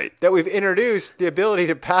 Right. That we've introduced the ability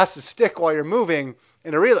to pass the stick while you're moving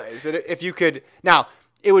in a relays. And if you could, now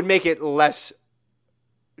it would make it less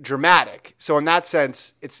dramatic. So in that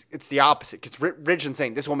sense, it's the opposite. Because Ridgeland's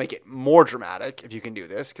saying this will make it more dramatic if you can do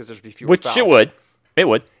this because there's be fewer fouls. It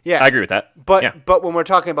would. Yeah, I agree with that. But when we're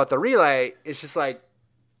talking about the relay, it's just like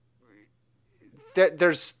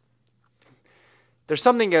there's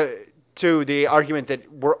something to the argument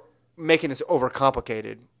that we're making this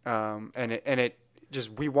overcomplicated, and it.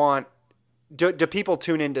 Just we want do people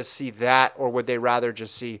tune in to see that, or would they rather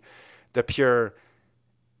just see the pure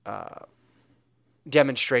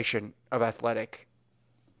demonstration of athletic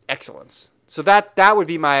excellence? So that would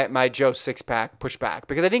be my Joe Six-Pack pushback,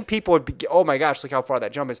 because I think people would be, oh my gosh, look how far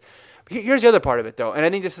that jump is. Here's the other part of it though, and I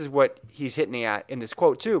think this is what he's hitting at in this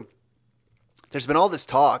quote too. There's been all this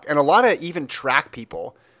talk, and a lot of even track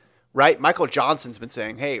people, right? Michael Johnson's been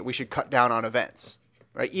saying, hey, we should cut down on events.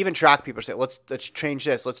 Right, even track people say, let's change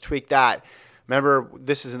this, let's tweak that. Remember,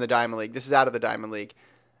 this is in the Diamond League, this is out of the Diamond League.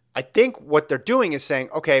 I think what they're doing is saying,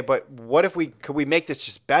 okay, but what if could we make this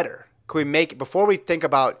just better? Could we make, before we think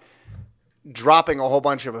about dropping a whole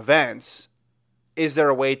bunch of events, is there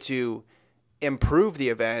a way to improve the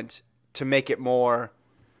event to make it more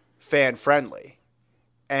fan friendly?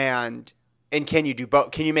 And can you do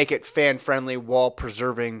both? Can you make it fan friendly while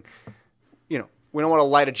preserving? We don't want to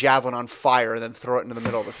light a javelin on fire and then throw it into the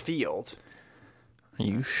middle of the field. Are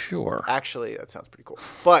you sure? Actually, that sounds pretty cool.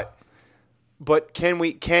 But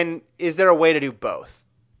is there a way to do both?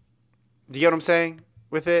 Do you get what I'm saying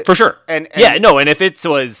with it? For sure. And if it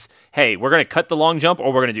was, hey, we're going to cut the long jump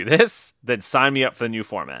or we're going to do this, then sign me up for the new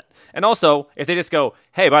format. And also, if they just go,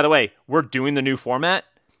 hey, by the way, we're doing the new format,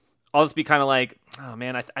 I'll just be kind of like, oh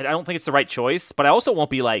man, I don't think it's the right choice, but I also won't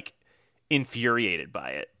be like infuriated by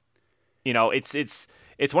it.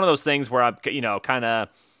 It's one of those things where I'm, kind of,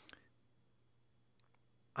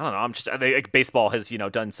 I don't know. I'm just, like baseball has,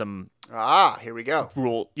 done some. Here we go.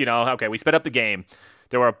 Rule, okay, we sped up the game.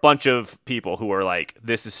 There were a bunch of people who were like,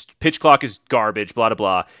 pitch clock is garbage, blah, blah,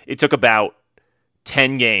 blah. It took about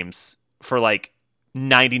 10 games for like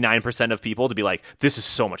 99% of people to be like, this is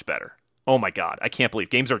so much better. Oh my God. I can't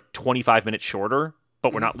believe games are 25 minutes shorter,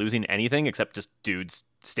 but we're not losing anything except just dudes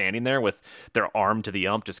standing there with their arm to the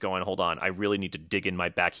ump just going, hold on, I really need to dig in my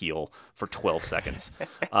back heel for 12 seconds.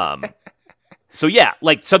 So yeah,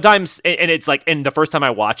 like sometimes, and it's like, and the first time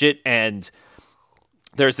I watch it and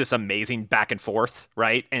there's this amazing back and forth,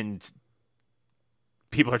 right? And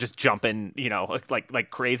people are just jumping,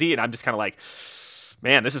 like crazy. And I'm just kind of like,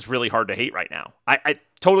 man, this is really hard to hate right now. I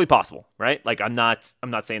totally possible, right? Like I'm not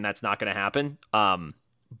saying that's not going to happen.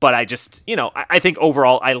 But I just, I think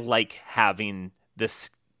overall I like having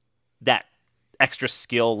that extra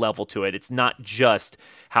skill level to it. It's not just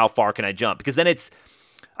how far can I jump, because then it's,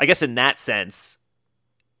 I guess in that sense,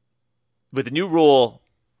 with the new rule,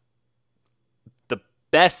 the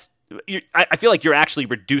best, I feel like you're actually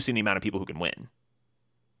reducing the amount of people who can win.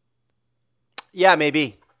 Yeah,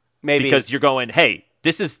 maybe. Because you're going, hey,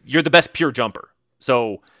 you're the best pure jumper.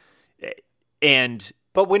 So,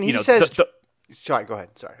 but when he says, sorry, go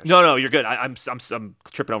ahead. Sorry. No, you're good. I'm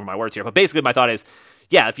tripping over my words here. But basically, my thought is,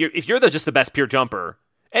 yeah, if you're just the best pure jumper,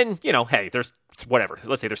 And, hey, there's whatever.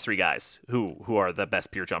 Let's say there's 3 guys who are the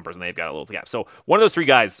best pure jumpers, and they've got a little gap. So one of those 3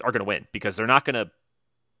 guys are going to win because they're not going to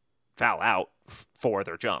foul out for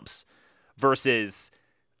their jumps. Versus,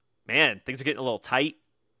 man, things are getting a little tight.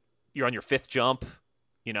 You're on your 5th jump.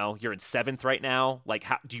 You're in 7th right now. Like,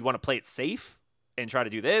 how do you want to play it safe and try to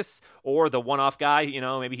do this? Or the one-off guy,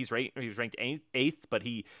 maybe he was ranked 8th, but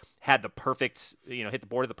he had the perfect, hit the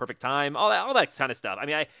board at the perfect time. All that kind of stuff. I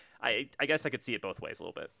mean, I guess I could see it both ways a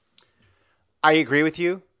little bit. I agree with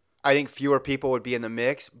you. I think fewer people would be in the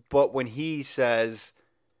mix. But when he says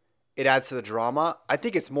it adds to the drama, I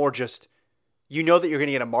think it's more just that you're going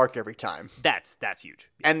to get a mark every time. That's huge.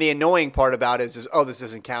 And the annoying part about it is oh, this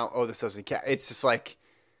doesn't count. Oh, this doesn't count. It's just like,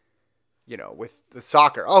 with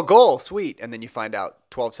soccer. Oh, goal, sweet. And then you find out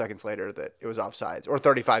 12 seconds later that it was offsides, or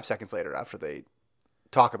 35 seconds later after they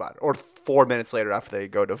talk about it, or 4 minutes later after they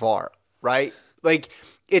go to VAR, right? Like,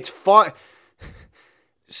 it's fun.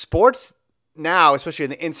 Sports now, especially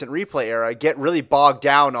in the instant replay era, get really bogged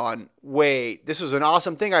down on, wait, this was an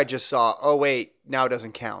awesome thing I just saw. Oh, wait, now it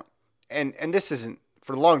doesn't count. And this isn't,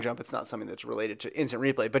 for the long jump, it's not something that's related to instant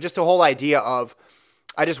replay, but just the whole idea of,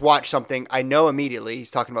 I just watched something, I know immediately,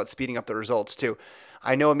 he's talking about speeding up the results too,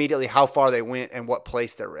 I know immediately how far they went and what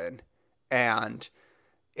place they're in. And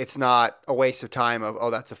it's not a waste of time of, oh,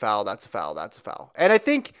 that's a foul, that's a foul, that's a foul. And I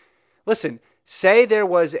think, listen, say there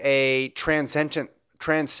was a transcendent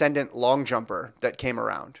long jumper that came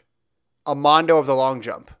around, a Mondo of the long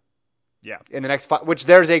jump. Yeah. In the next 5, which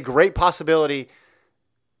there's a great possibility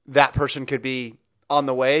that person could be on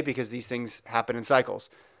the way because these things happen in cycles.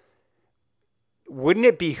 Wouldn't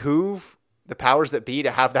it behoove the powers that be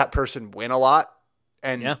to have that person win a lot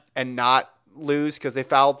and not lose because they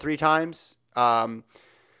fouled 3 times?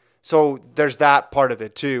 So there's that part of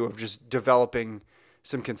it too, of just developing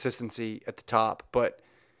some consistency at the top. But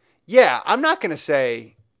yeah, I'm not going to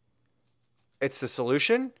say it's the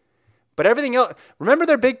solution, but everything else. Remember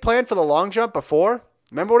their big plan for the long jump before?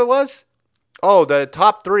 Remember what it was? Oh, the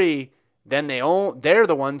top 3. Then they're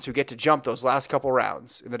the ones who get to jump those last couple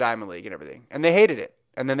rounds in the Diamond League and everything. And they hated it.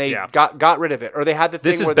 And then they got rid of it. Or they had the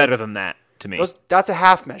thing This is better than that to me. That's a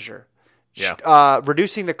half measure. Yeah.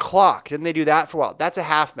 Reducing the clock. Didn't they do that for a while? That's a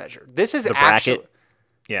half measure. This is the actually bracket.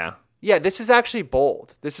 Yeah. Yeah, this is actually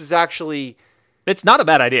bold. This is actually, it's not a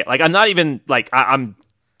bad idea. Like, I'm not even like, I'm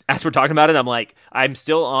as we're talking about it, I'm like, I'm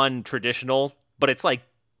still on traditional, but it's like,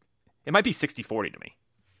 it might be 60-40 to me.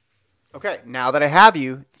 okay, now that I have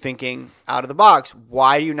you thinking out of the box,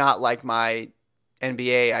 why do you not like my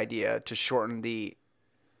NBA idea to shorten the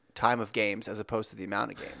time of games as opposed to the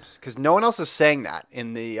amount of games? Because no one else is saying that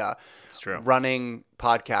in the It's true. running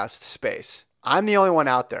podcast space. I'm the only one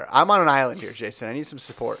out there. I'm on an island here, Jason. I need some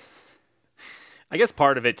support. I guess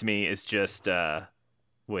part of it to me is just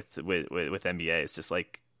with NBA. It's just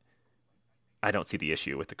like, I don't see the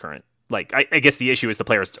issue with the current. Like, I guess the issue is the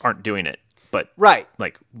players aren't doing it. But Right.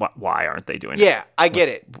 like, why aren't they doing it? Yeah, I get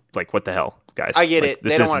it. Like, what the hell, guys? I get Like, it.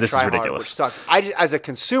 They don't want to this try is hard, ridiculous. which sucks. As a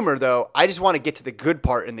consumer, though, I just want to get to the good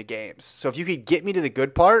part in the games. So if you could get me to the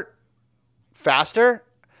good part faster,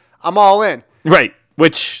 I'm all in. Right.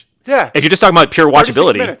 Which, Yeah. if you're just talking about pure 36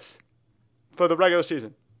 watchability, minutes for the regular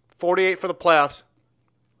season, 48 for the playoffs.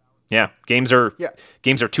 yeah, games are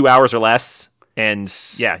 2 hours or less, and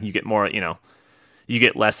yeah, you get more. You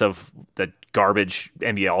get less of the garbage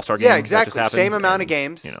NBA All-Star game. Yeah, that exactly. just happened, Same amount of and,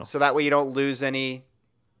 games, so that way you don't lose any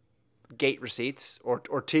gate receipts or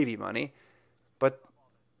TV money. But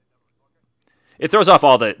it throws off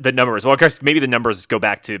all the numbers. Well, of course, maybe the numbers go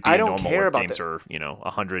back to being I don't normal. care Where about games are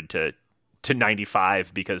 100 to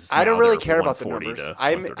 95 because I don't now really they're care about the 140 numbers. to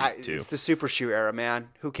 132. It's the super shoe era, man.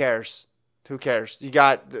 Who cares? Who cares? You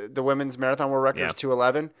got the women's marathon world record is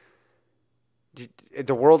 2:11.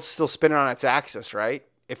 The world's still spinning on its axis, right?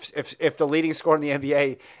 If the leading scorer in the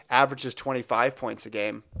NBA averages 25 points a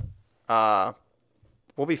game, we'll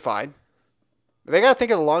be fine. They got to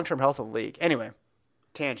think of the long-term health of the league. Anyway,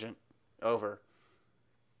 tangent over.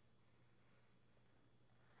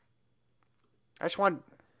 I just want.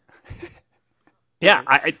 Yeah,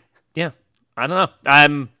 I don't know.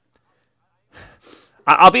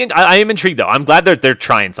 I am intrigued though. I'm glad they're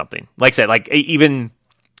trying something. Like I said, like even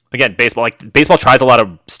again, baseball. Like baseball tries a lot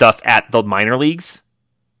of stuff at the minor leagues,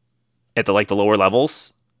 at the lower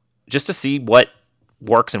levels, just to see what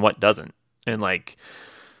works and what doesn't. And like,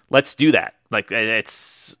 let's do that. Like we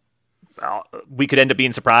could end up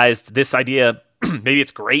being surprised. This idea, maybe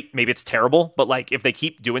it's great, maybe it's terrible, but like if they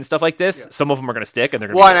keep doing stuff like this, some of them are going to stick, and they're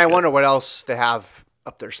going to. Well, and I wonder what else they have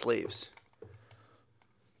up their sleeves.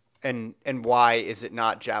 And why is it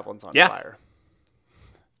not javelins on fire?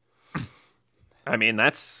 I mean,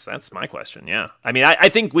 that's my question. Yeah. I mean, I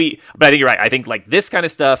think but I think you're right. I think like this kind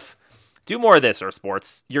of stuff, do more of this or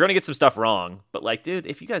sports. You're going to get some stuff wrong, but like, dude,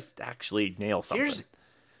 if you guys actually nail something,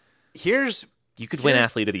 you could win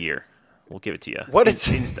athlete of the year. We'll give it to you. What is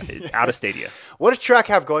out of Stadia? What does track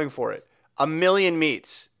have going for it? 1 million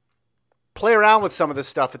meets. Play around with some of this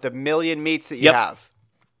stuff at the 1 million meets that you have.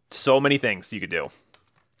 So many things you could do. And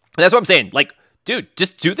that's what I'm saying. Like, dude,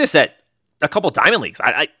 just do this at a couple Diamond Leagues.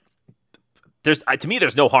 To me,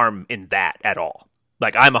 there's no harm in that at all.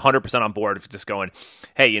 Like, I'm 100% on board with just going,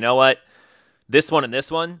 hey, you know what? This one and this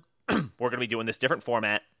one, we're going to be doing this different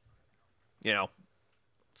format. You know,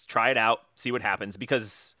 let's try it out, see what happens,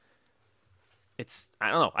 because I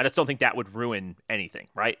don't know. I just don't think that would ruin anything,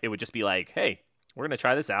 right? It would just be like, hey, we're going to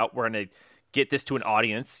try this out. We're going to get this to an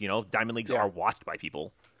audience. You know, Diamond Leagues are watched by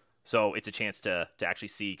people. So it's a chance to actually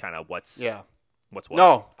see kind of what's what.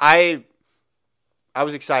 No, I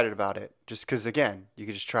was excited about it just because, again, you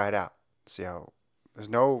could just try it out. See how there's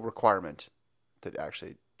no requirement to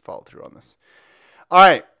actually follow through on this. All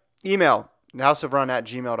right. Email,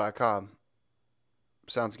 houseofrun@gmail.com.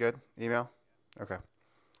 Sounds good? Email? Okay.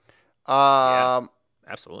 Yeah,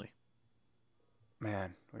 absolutely.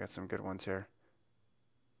 Man, we got some good ones here.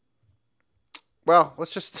 Well,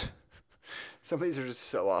 let's just... Some of these are just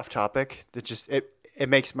so off topic that just it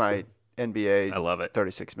makes my NBA I love it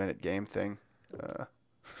 36-minute game thing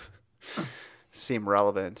seem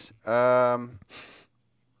relevant. Oh,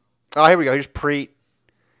 here we go. Here's Preet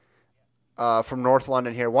from North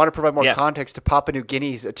London here. Want to provide more context to Papua New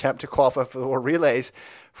Guinea's attempt to qualify for the World Relays,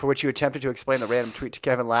 for which you attempted to explain the random tweet to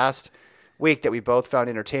Kevin last week that we both found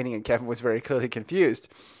entertaining, and Kevin was very clearly confused.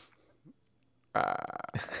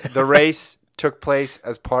 The race took place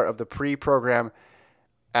as part of the pre-program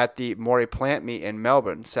at the Maury Plant meet in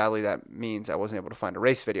Melbourne. Sadly, that means I wasn't able to find a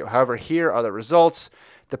race video. However, here are the results.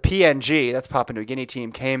 The PNG, that's Papua New Guinea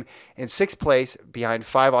team, came in 6th place behind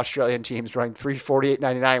 5 Australian teams running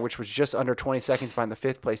 3:48.99, which was just under 20 seconds behind the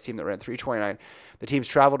 5th place team that ran 3:29. The team's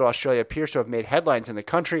travel to Australia appears to have made headlines in the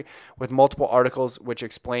country, with multiple articles which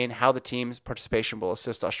explain how the team's participation will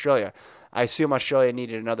assist Australia. I assume Australia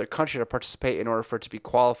needed another country to participate in order for it to be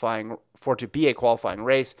a qualifying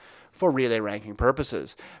race for relay ranking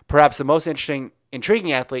purposes. Perhaps the most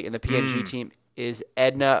intriguing athlete in the PNG team is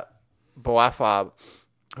Edna Boafab,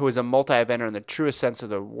 who is a multi-eventer in the truest sense of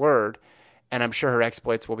the word, and I'm sure her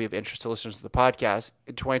exploits will be of interest to listeners of the podcast.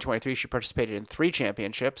 In 2023, she participated in 3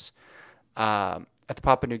 championships. At the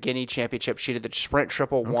Papua New Guinea Championship, she did the sprint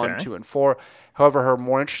triple 1, 2, and 4. However, her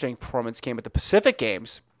more interesting performance came at the Pacific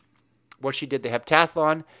Games, where she did the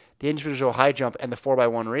heptathlon, the individual high jump, and the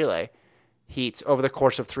 4x1 relay heats over the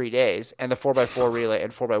course of 3 days, and the 4x4 relay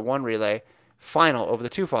and 4x1 relay final over the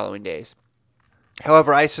 2 following days.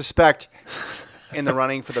 However, I suspect in the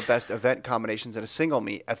running for the best event combinations in a single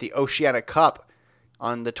meet at the Oceania Cup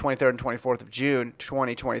on the 23rd and 24th of June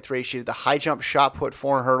 2023, she did the high jump, shot put,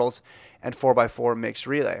 4 hurdles, and 4x4 mixed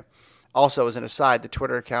relay. Also, as an aside, the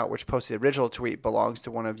Twitter account which posted the original tweet belongs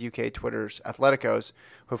to one of UK Twitter's Athleticos,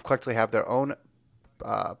 who have collectively have their own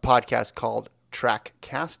podcast called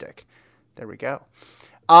Trackcastic. There we go.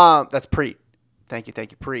 That's Preet. Thank you,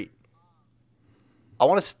 Preet. I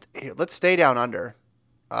want to let's stay down under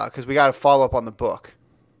because we got to follow up on the book,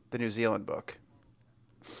 the New Zealand book.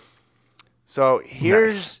 So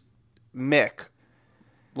here's Mick,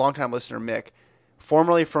 longtime listener Mick,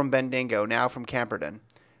 formerly from Bendigo, now from Camperdown.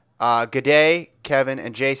 Good day, Kevin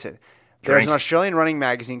and Jason. There's an Australian running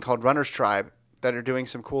magazine called Runner's Tribe that are doing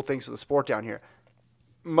some cool things for the sport down here.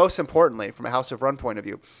 Most importantly, from a House of Run point of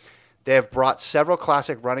view, they have brought several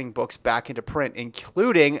classic running books back into print,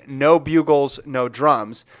 including No Bugles, No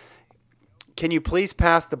Drums. Can you please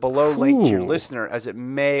pass the below link to your listener, as it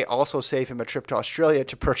may also save him a trip to Australia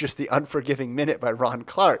to purchase The Unforgiving Minute by Ron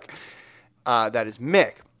Clark? That is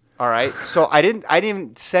Mick. All right. So I didn't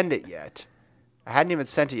even send it yet. I hadn't even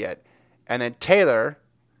sent it yet. And then Taylor,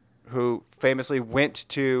 who famously went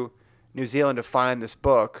to New Zealand to find this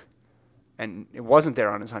book, and it wasn't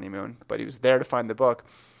there on his honeymoon, but he was there to find the book.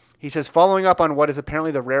 He says, following up on what is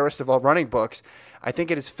apparently the rarest of all running books, I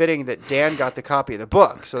think it is fitting that Dan got the copy of the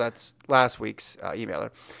book. So that's last week's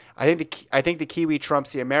emailer. I think the Kiwi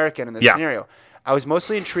trumps the American in this scenario. I was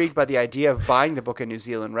mostly intrigued by the idea of buying the book in New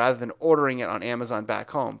Zealand rather than ordering it on Amazon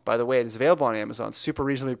back home. By the way, it is available on Amazon, super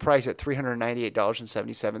reasonably priced at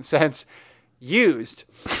 $398.77 used.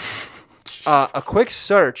 A quick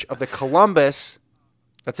search of the Columbus,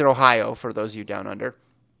 that's in Ohio for those of you down under,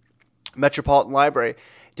 Metropolitan Library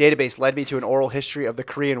database led me to an oral history of the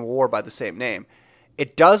Korean War by the same name.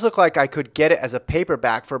 It does look like I could get it as a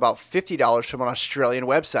paperback for about $50 from an Australian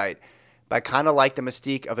website, but I kind of like the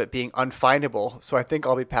mystique of it being unfindable, so I think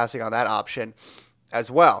I'll be passing on that option as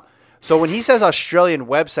well. So when he says Australian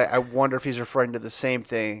website, I wonder if he's referring to the same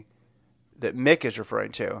thing that Mick is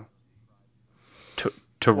referring to. To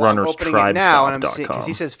Well, I'm opening it now, and I'm seeing because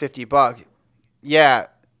he says $50. Yeah,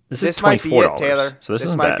 This is might be it, $24, Taylor. so this this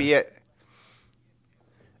isn't might bad. be it.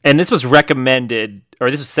 And this was recommended, or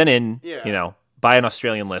this was sent in, Yeah. by an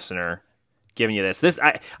Australian listener, giving you this.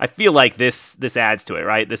 I feel like this adds to it,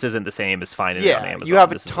 right? This isn't the same as finding it on Yeah, Amazon. you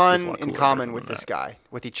have a This is ton lot in cooler common with than this that. guy,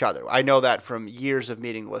 with each other. I know that from years of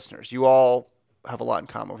meeting listeners. You all have a lot in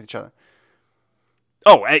common with each other.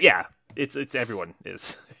 Oh, yeah. It's everyone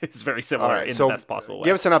is it's very All similar right, in so the best possible way.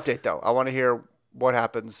 give us an update, though. I want to hear what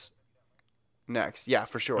happens next. Yeah,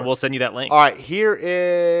 for sure. And we'll send you that link. All right, here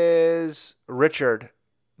is Richard,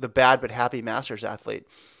 the bad but happy Masters athlete.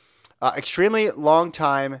 Extremely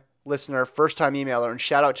long-time listener, first-time emailer, and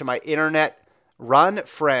shout out to my internet run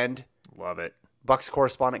friend, Love it. Bucks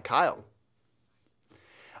correspondent Kyle.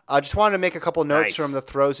 I just wanted to make a couple notes Nice. from the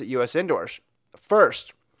throws at U.S. indoors.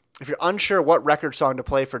 First, if you're unsure what record song to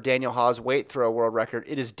play for Daniel Ha's weight throw world record,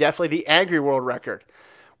 it is definitely the Angry World Record.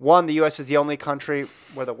 One, the U.S. is the only country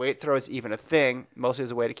where the weight throw is even a thing, mostly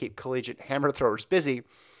as a way to keep collegiate hammer throwers busy.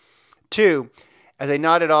 Two, as a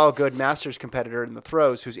not at all good Masters competitor in the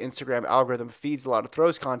throws, whose Instagram algorithm feeds a lot of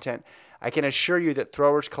throws content, I can assure you that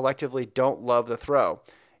throwers collectively don't love the throw.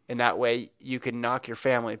 In that way, you can knock your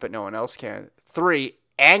family, but no one else can. Three,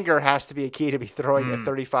 anger has to be a key to be throwing a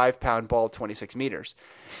 35-pound ball 26 meters.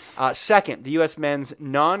 Second, the U.S. men's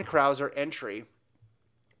non-Krauser entry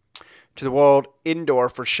to the World Indoor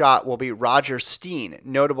for shot will be Roger Steen,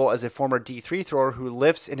 notable as a former D3 thrower who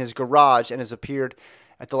lifts in his garage and has appeared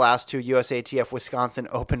at the last two USATF Wisconsin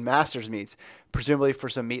Open Masters meets, presumably for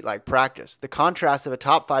some meet-like practice. The contrast of a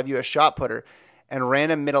top 5 U.S. shot putter and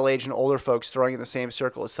random middle-aged and older folks throwing in the same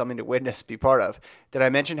circle is something to witness, be part of. Did I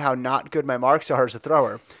mention how not good my marks are as a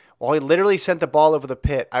thrower? While he literally sent the ball over the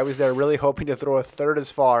pit, I was there really hoping to throw a third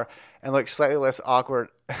as far and look slightly less awkward,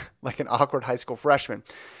 like an awkward high school freshman.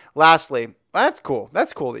 Lastly, that's cool.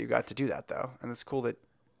 That's cool that you got to do that, though. And it's cool that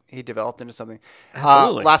he developed into something.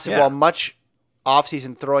 Absolutely, Lastly, yeah. while much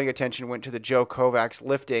off-season throwing attention went to the Joe Kovacs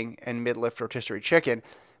lifting and mid-lift rotisserie chicken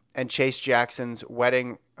and Chase Jackson's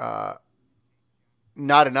wedding,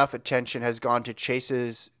 not enough attention has gone to Chase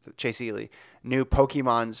Ely, new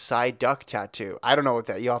Pokemon Psyduck tattoo. I don't know what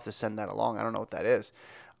that. You'll have to send that along. I don't know what that is.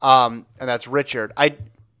 And that's Richard. I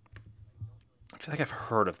feel like I've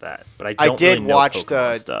heard of that, but I don't did really know watch Pokemon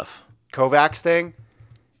the stuff. Kovacs thing.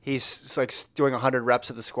 He's like doing 100 reps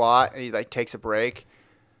of the squat, and he like takes a break,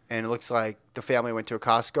 and it looks like the family went to a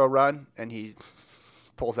Costco run, and he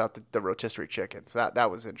pulls out the rotisserie chicken. So that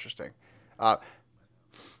was interesting.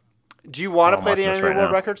 Do you want to I'm play the watching this Angry right World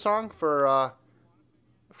now. Record song for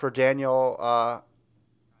Daniel?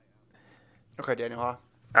 Okay, Daniel Ha.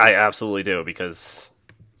 I absolutely do, because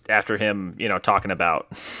after him, talking about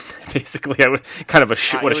basically what a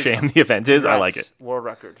here we sham go. the event is, I like it. Congrats, world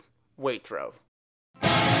record weight throw.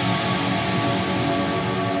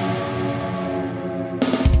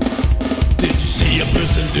 Did you see a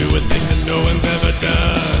person do a thing that no one's ever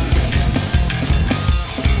done?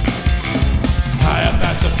 Higher,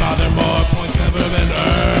 faster, farther, more points never been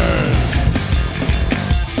earned.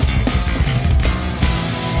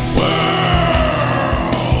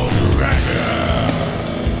 World record.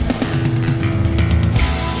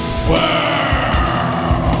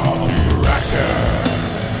 World record.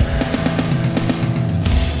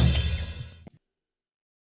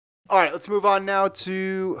 All right, let's move on now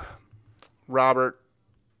to Robert.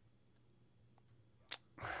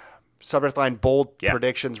 Subject line: bold Yeah.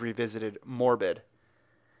 predictions revisited. Morbid.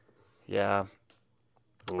 Yeah.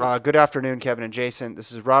 Good afternoon, Kevin and Jason.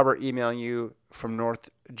 This is Robert emailing you from North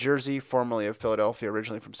Jersey, formerly of Philadelphia,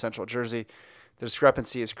 originally from Central Jersey. The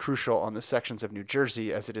discrepancy is crucial on the sections of New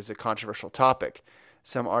Jersey as it is a controversial topic.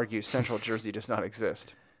 Some argue Central Jersey does not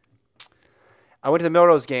exist. I went to the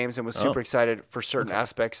Millrose games and was super excited for certain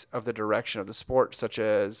aspects of the direction of the sport, such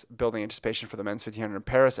as building anticipation for the men's 1500 in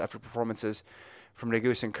Paris after performances from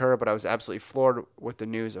Negus and Kerr, but I was absolutely floored with the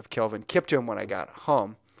news of Kelvin Kiptum when I got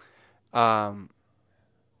home.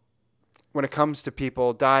 When it comes to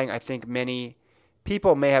people dying, I think many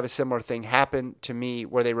people may have a similar thing happen to me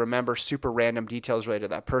where they remember super random details related to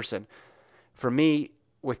that person. For me,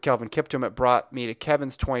 with Kelvin Kiptum, it brought me to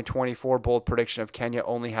Kevin's 2024 bold prediction of Kenya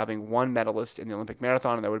only having one medalist in the Olympic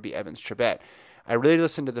marathon, and that would be Evans Chebet. I really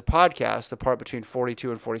listened to the podcast, the part between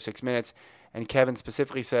 42 and 46 minutes, and Kevin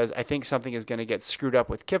specifically says, I think something is going to get screwed up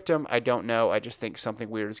with Kiptum. I don't know. I just think something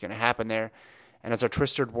weird is going to happen there. And as our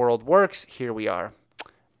twisted world works, here we are.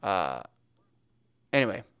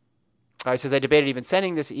 Anyway, He says, I debated even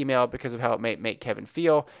sending this email because of how it might make Kevin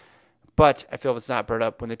feel, but I feel if it's not brought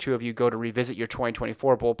up when the two of you go to revisit your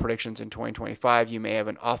 2024 bowl predictions in 2025, you may have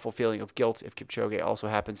an awful feeling of guilt if Kipchoge also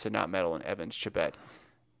happens to not medal and Evans Chebet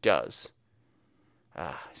does. He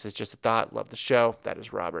says, just a thought. Love the show. That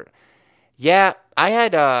is Robert. Yeah,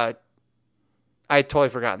 I'd totally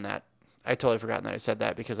forgotten that. I said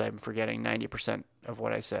that because I'm forgetting 90% of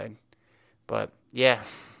what I said. But, yeah.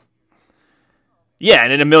 Yeah,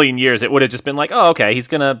 and in a million years, it would have just been like, oh, okay, he's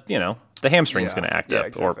going to, the hamstring's going to act up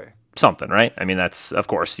exactly. or something, right? I mean, that's, of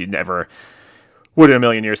course, you'd never would in a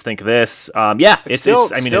million years think this. It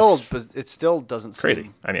still doesn't crazy.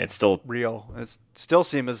 seem I mean, it's still real. It still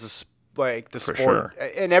seems as like the For sport,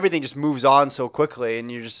 sure. and everything just moves on so quickly,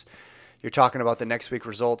 and you're talking about the next week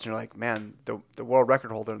results, and you're like, man, the world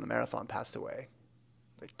record holder in the marathon passed away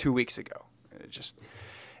like 2 weeks ago.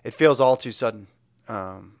 It feels all too sudden.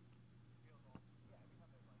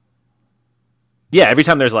 Yeah, every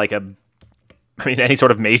time there's like any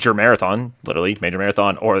sort of major marathon, literally major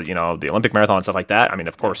marathon, or the Olympic marathon, stuff like that. I mean,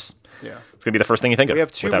 of course, it's gonna be the first thing you think of. We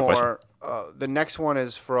have two without more. The next one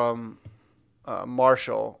is from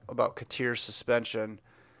Marshall about Katir's suspension,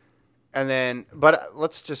 and then, but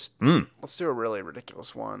let's do a really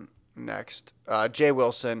ridiculous one next. Jay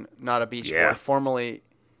Wilson, not a beach boy, formerly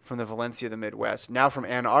from the Valencia of the Midwest, now from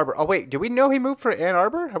Ann Arbor. Oh wait, did we know he moved for Ann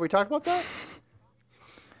Arbor? Have we talked about that?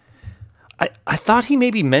 I thought he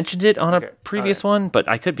maybe mentioned it on a previous one, but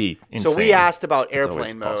I could be insane. So we asked about It's airplane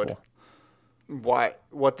always mode. possible.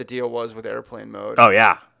 What the deal was with airplane mode. Oh,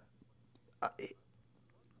 yeah.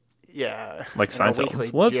 Yeah. Like And a Seinfeld. weekly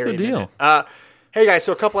What's the Jerry deal? Minute. Hey, guys,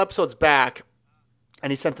 so a couple episodes back,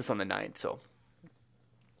 and he sent this on the 9th, so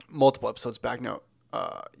multiple episodes back. No,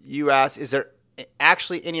 you asked, is there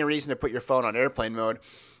actually any reason to put your phone on airplane mode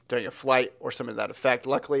during a flight or something to that effect?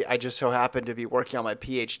 Luckily, I just so happened to be working on my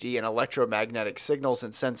PhD in electromagnetic signals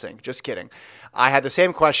and sensing. Just kidding. I had the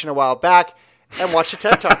same question a while back and watched a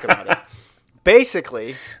TED Talk about it.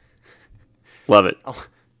 Basically, Love it.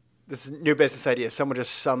 this is a new business idea. Someone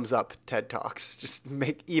just sums up TED Talks. Just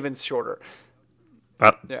make even shorter.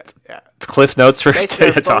 Yeah. It's Cliff Notes for Basically,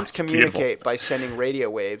 TED phones Talks. communicate Beautiful. by sending radio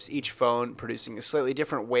waves, each phone producing a slightly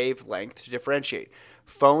different wavelength to differentiate.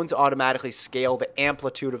 Phones automatically scale the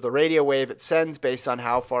amplitude of the radio wave it sends based on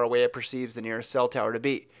how far away it perceives the nearest cell tower to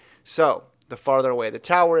be. So, the farther away the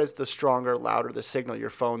tower is, the stronger, louder the signal your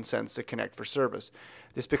phone sends to connect for service.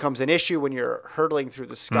 This becomes an issue when you're hurtling through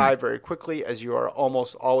the sky very quickly, as you are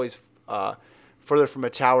almost always further from a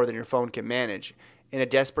tower than your phone can manage. In a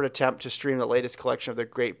desperate attempt to stream the latest collection of the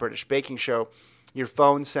Great British Baking Show, your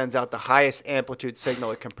phone sends out the highest amplitude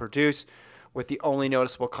signal it can produce, with the only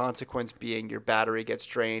noticeable consequence being your battery gets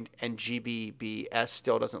drained and GBBS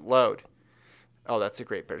still doesn't load. Oh, that's a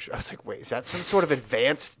Great British. I was like, wait, is that some sort of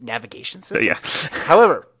advanced navigation system? Yeah.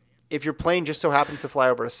 However, if your plane just so happens to fly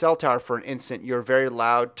over a cell tower for an instant, your very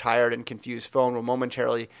loud, tired, and confused phone will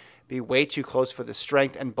momentarily be way too close for the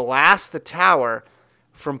strength and blast the tower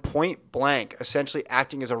from point blank, essentially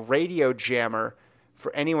acting as a radio jammer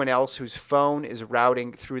for anyone else whose phone is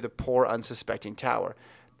routing through the poor, unsuspecting tower.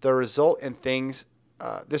 This results in things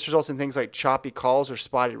like choppy calls or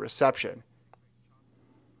spotty reception.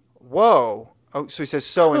 Whoa. Oh, so he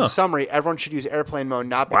says, in summary, everyone should use airplane mode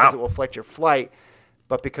not because it will affect your flight,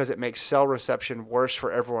 but because it makes cell reception worse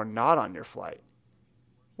for everyone not on your flight.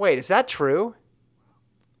 Wait, is that true?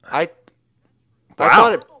 I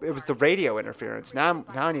thought it was the radio interference. Now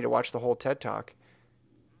I need to watch the whole TED Talk.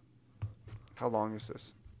 How long is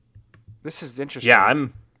this? This is interesting. Yeah,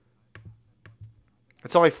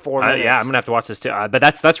 It's only 4 minutes. I'm gonna have to watch this too. But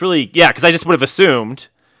that's really because I just would have assumed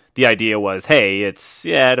the idea was, hey, it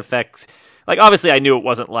affects. Like obviously, I knew it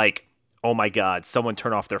wasn't like, oh my god, someone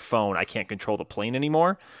turn off their phone, I can't control the plane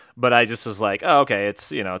anymore. But I just was like, oh okay,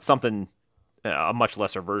 it's it's something. A much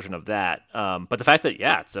lesser version of that, but the fact that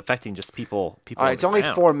it's affecting just people. All right, it's only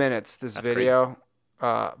 4 minutes. This video,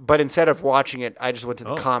 but instead of watching it, I just went to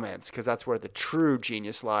the comments because that's where the true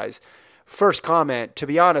genius lies. First comment: to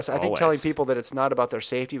be honest, I think telling people that it's not about their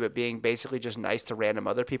safety, but being basically just nice to random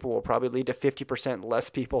other people will probably lead to 50%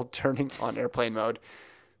 less people turning on airplane mode.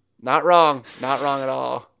 Not wrong, not wrong at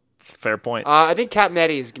all. It's a fair point. I think Cap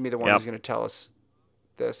Netty is gonna be the one who's gonna tell us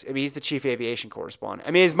this. I mean, he's the chief aviation correspondent.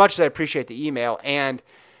 I mean, as much as I appreciate the email and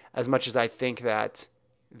as much as I think that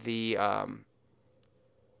the I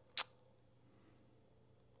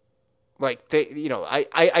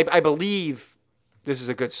believe this is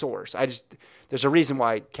a good source. There's a reason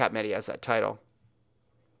why Cap Netty has that title.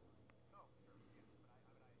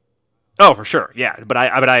 Oh, for sure, yeah. But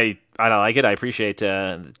I like it. I appreciate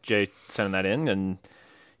Jay sending that in, and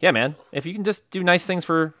yeah, man, if you can just do nice things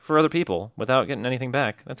for other people without getting anything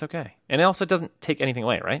back, that's okay. And it also doesn't take anything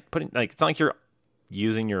away, right? It's not like you're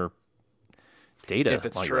using your data If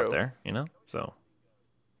it's while you're up true. there, So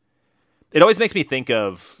it always makes me think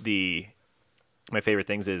of my favorite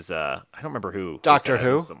things is I don't remember who Doctor said it.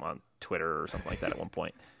 Who? It was on Twitter or something like that at one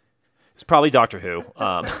point. It's probably Doctor Who,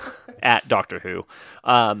 at Doctor Who,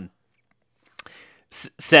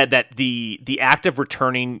 said that the act of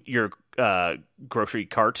returning your grocery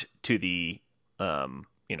cart to the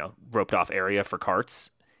roped off area for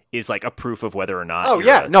carts is like a proof of whether or not. Oh you're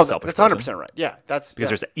yeah, a no, selfish that's 100% person. right. Yeah, that's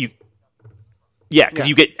Because yeah. there's because Yeah.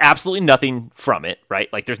 you get absolutely nothing from it,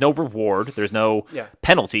 right? Like there's no reward, there's no Yeah.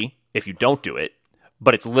 penalty if you don't do it,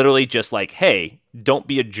 but it's literally just like, hey, don't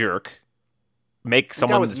be a jerk. Make I think that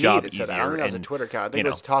someone's was job me that easier. said that. I don't think that was a and, Twitter account. I think you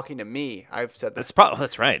it was know. talking to me. I've said that.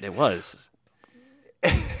 That's right. It was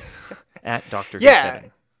at Dr. Yeah.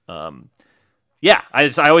 Goodfitting. Yeah. I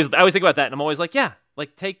always think about that, and I'm always like, yeah,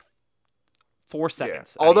 like take 4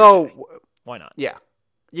 seconds. out of your Although, day. Why not? yeah,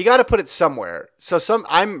 you got to put it somewhere. So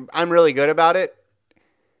I'm really good about it.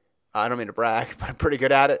 I don't mean to brag, but I'm pretty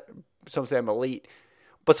good at it. Some say I'm elite.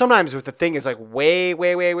 But sometimes if the thing is like way,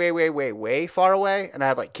 way, way, way, way, way, way far away, and I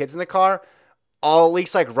have like kids in the car, I'll at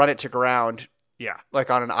least like run it to ground, Yeah. like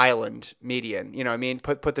on an island median. You know what I mean?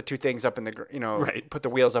 Put the two things up in the, Right. put the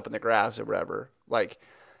wheels up in the grass or whatever. Like,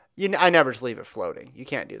 I never just leave it floating. You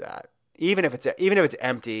can't do that. Even if it's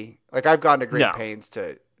empty. Like I've gone to great No. pains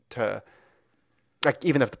to like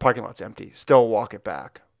even if the parking lot's empty, still walk it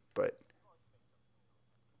back. But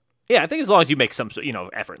Yeah, I think as long as you make some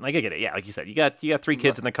effort. Like I get it. Yeah, like you said, you got 3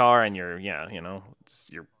 kids in the car, and your Yeah.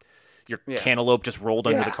 cantaloupe just rolled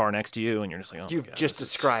under Yeah. the car next to you, and you're just like, oh, my you've God, just this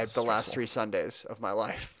is described the last stressful. 3 Sundays of my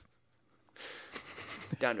life.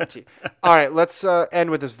 Down to a T. All right, let's end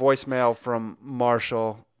with this voicemail from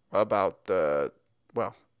Marshall about the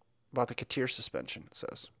Katir suspension. It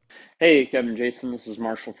says, Hey, Kevin, Jason, this is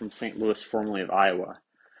Marshall from St. Louis, formerly of Iowa.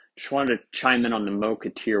 Just wanted to chime in on the Mo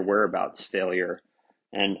Katir whereabouts failure.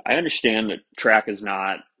 And I understand that track is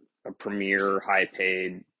not a premier,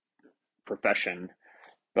 high-paid profession,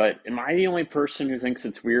 but am I the only person who thinks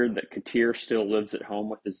it's weird that Katir still lives at home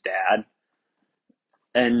with his dad?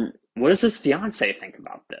 And what does his fiance think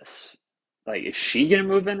about this? Like, is she going to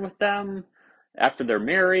move in with them after they're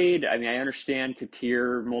married? I mean, I understand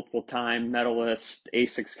Katir, multiple-time medalist,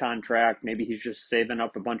 ASICS contract. Maybe he's just saving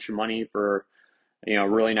up a bunch of money for, a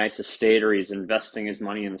really nice estate, or he's investing his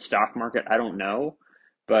money in the stock market. I don't know.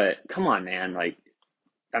 But come on, man. Like,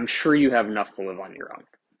 I'm sure you have enough to live on your own.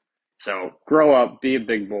 So grow up, be a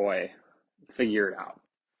big boy, figure it out.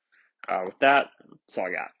 With that, that's all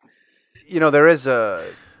I got. there is a.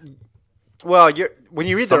 Well, when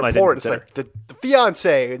you read the Something I didn't report, it's consider. like the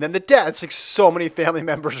fiance and then the dad. It's like so many family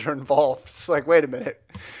members are involved. It's like, wait a minute,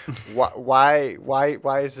 why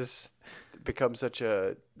is this become such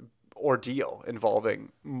a ordeal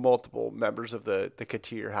involving multiple members of the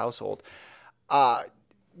Katir household?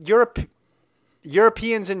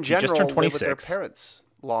 Europeans in just general turned live with their 26. parents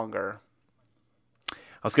longer. I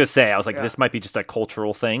was gonna say, this might be just a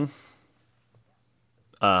cultural thing.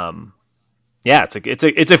 Yeah,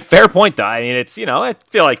 it's a fair point though. I mean, it's I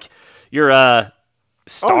feel like you're a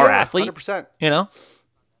star athlete. 100%.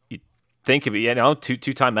 You think of it,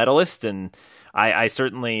 two-time medalist, and I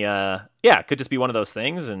certainly it could just be one of those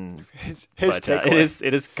things. And His but takeaway.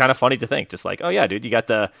 it is kind of funny to think, just like, oh yeah, dude, you got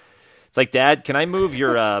it's like, Dad, can I move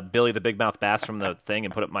your Billy the Big Mouth Bass from the thing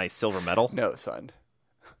and put up my silver medal? No, son.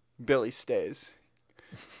 Billy stays.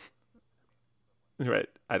 Right.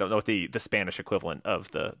 I don't know what the Spanish equivalent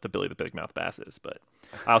of the Billy the Big Mouth Bass is, but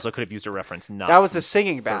I also could have used a reference. Not That was from the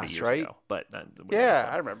singing 30 bass, years right? ago, but Yeah,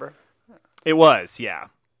 I remember. it was. Yeah.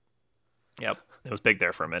 Yep. It was big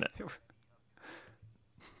there for a minute.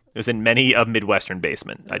 It was in many a Midwestern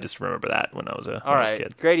basement. I just remember that when I was a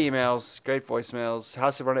kid. Great emails, great voicemails.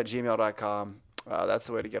 houseofrun@gmail.com. That's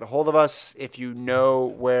the way to get a hold of us. If you know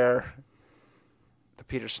where the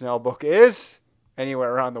Peter Snell book is,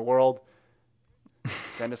 anywhere around the world,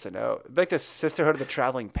 send us a note. Like the Sisterhood of the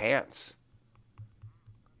Traveling Pants.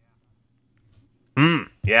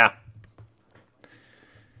 Yeah.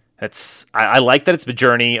 I like that it's a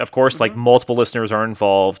journey. Of course, like multiple listeners are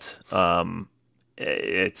involved.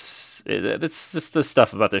 It's just the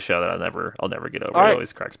stuff about this show that I'll never get over. All right. It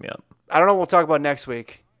always cracks me up. I don't know what we'll talk about next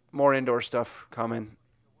week. More indoor stuff coming.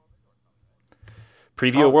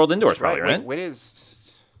 Preview of World Indoors, that's right. probably, right? When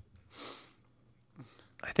is...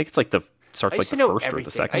 I think it's like starts I like used the to know first or everything.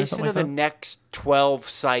 the second. I or used to something know like the that. next 12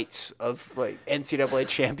 sites of like NCAA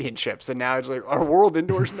championships, and now it's like our World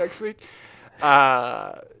Indoors next week.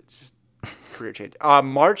 Just career change.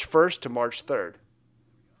 March 1st to March 3rd.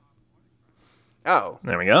 Oh.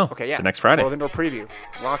 There we go. Okay, yeah. So next Friday. World Indoor Preview.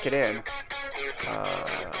 Lock it in.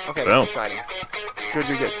 Okay, Boom. that's exciting. Good.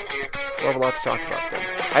 We'll have a lot to talk about then.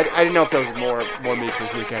 I didn't know if there was more meets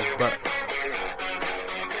this weekend, but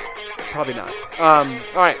probably not. All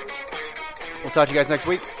right. We'll talk to you guys next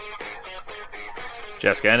week.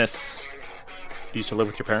 Jessica Ennis. Do you still live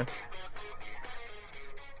with your parents?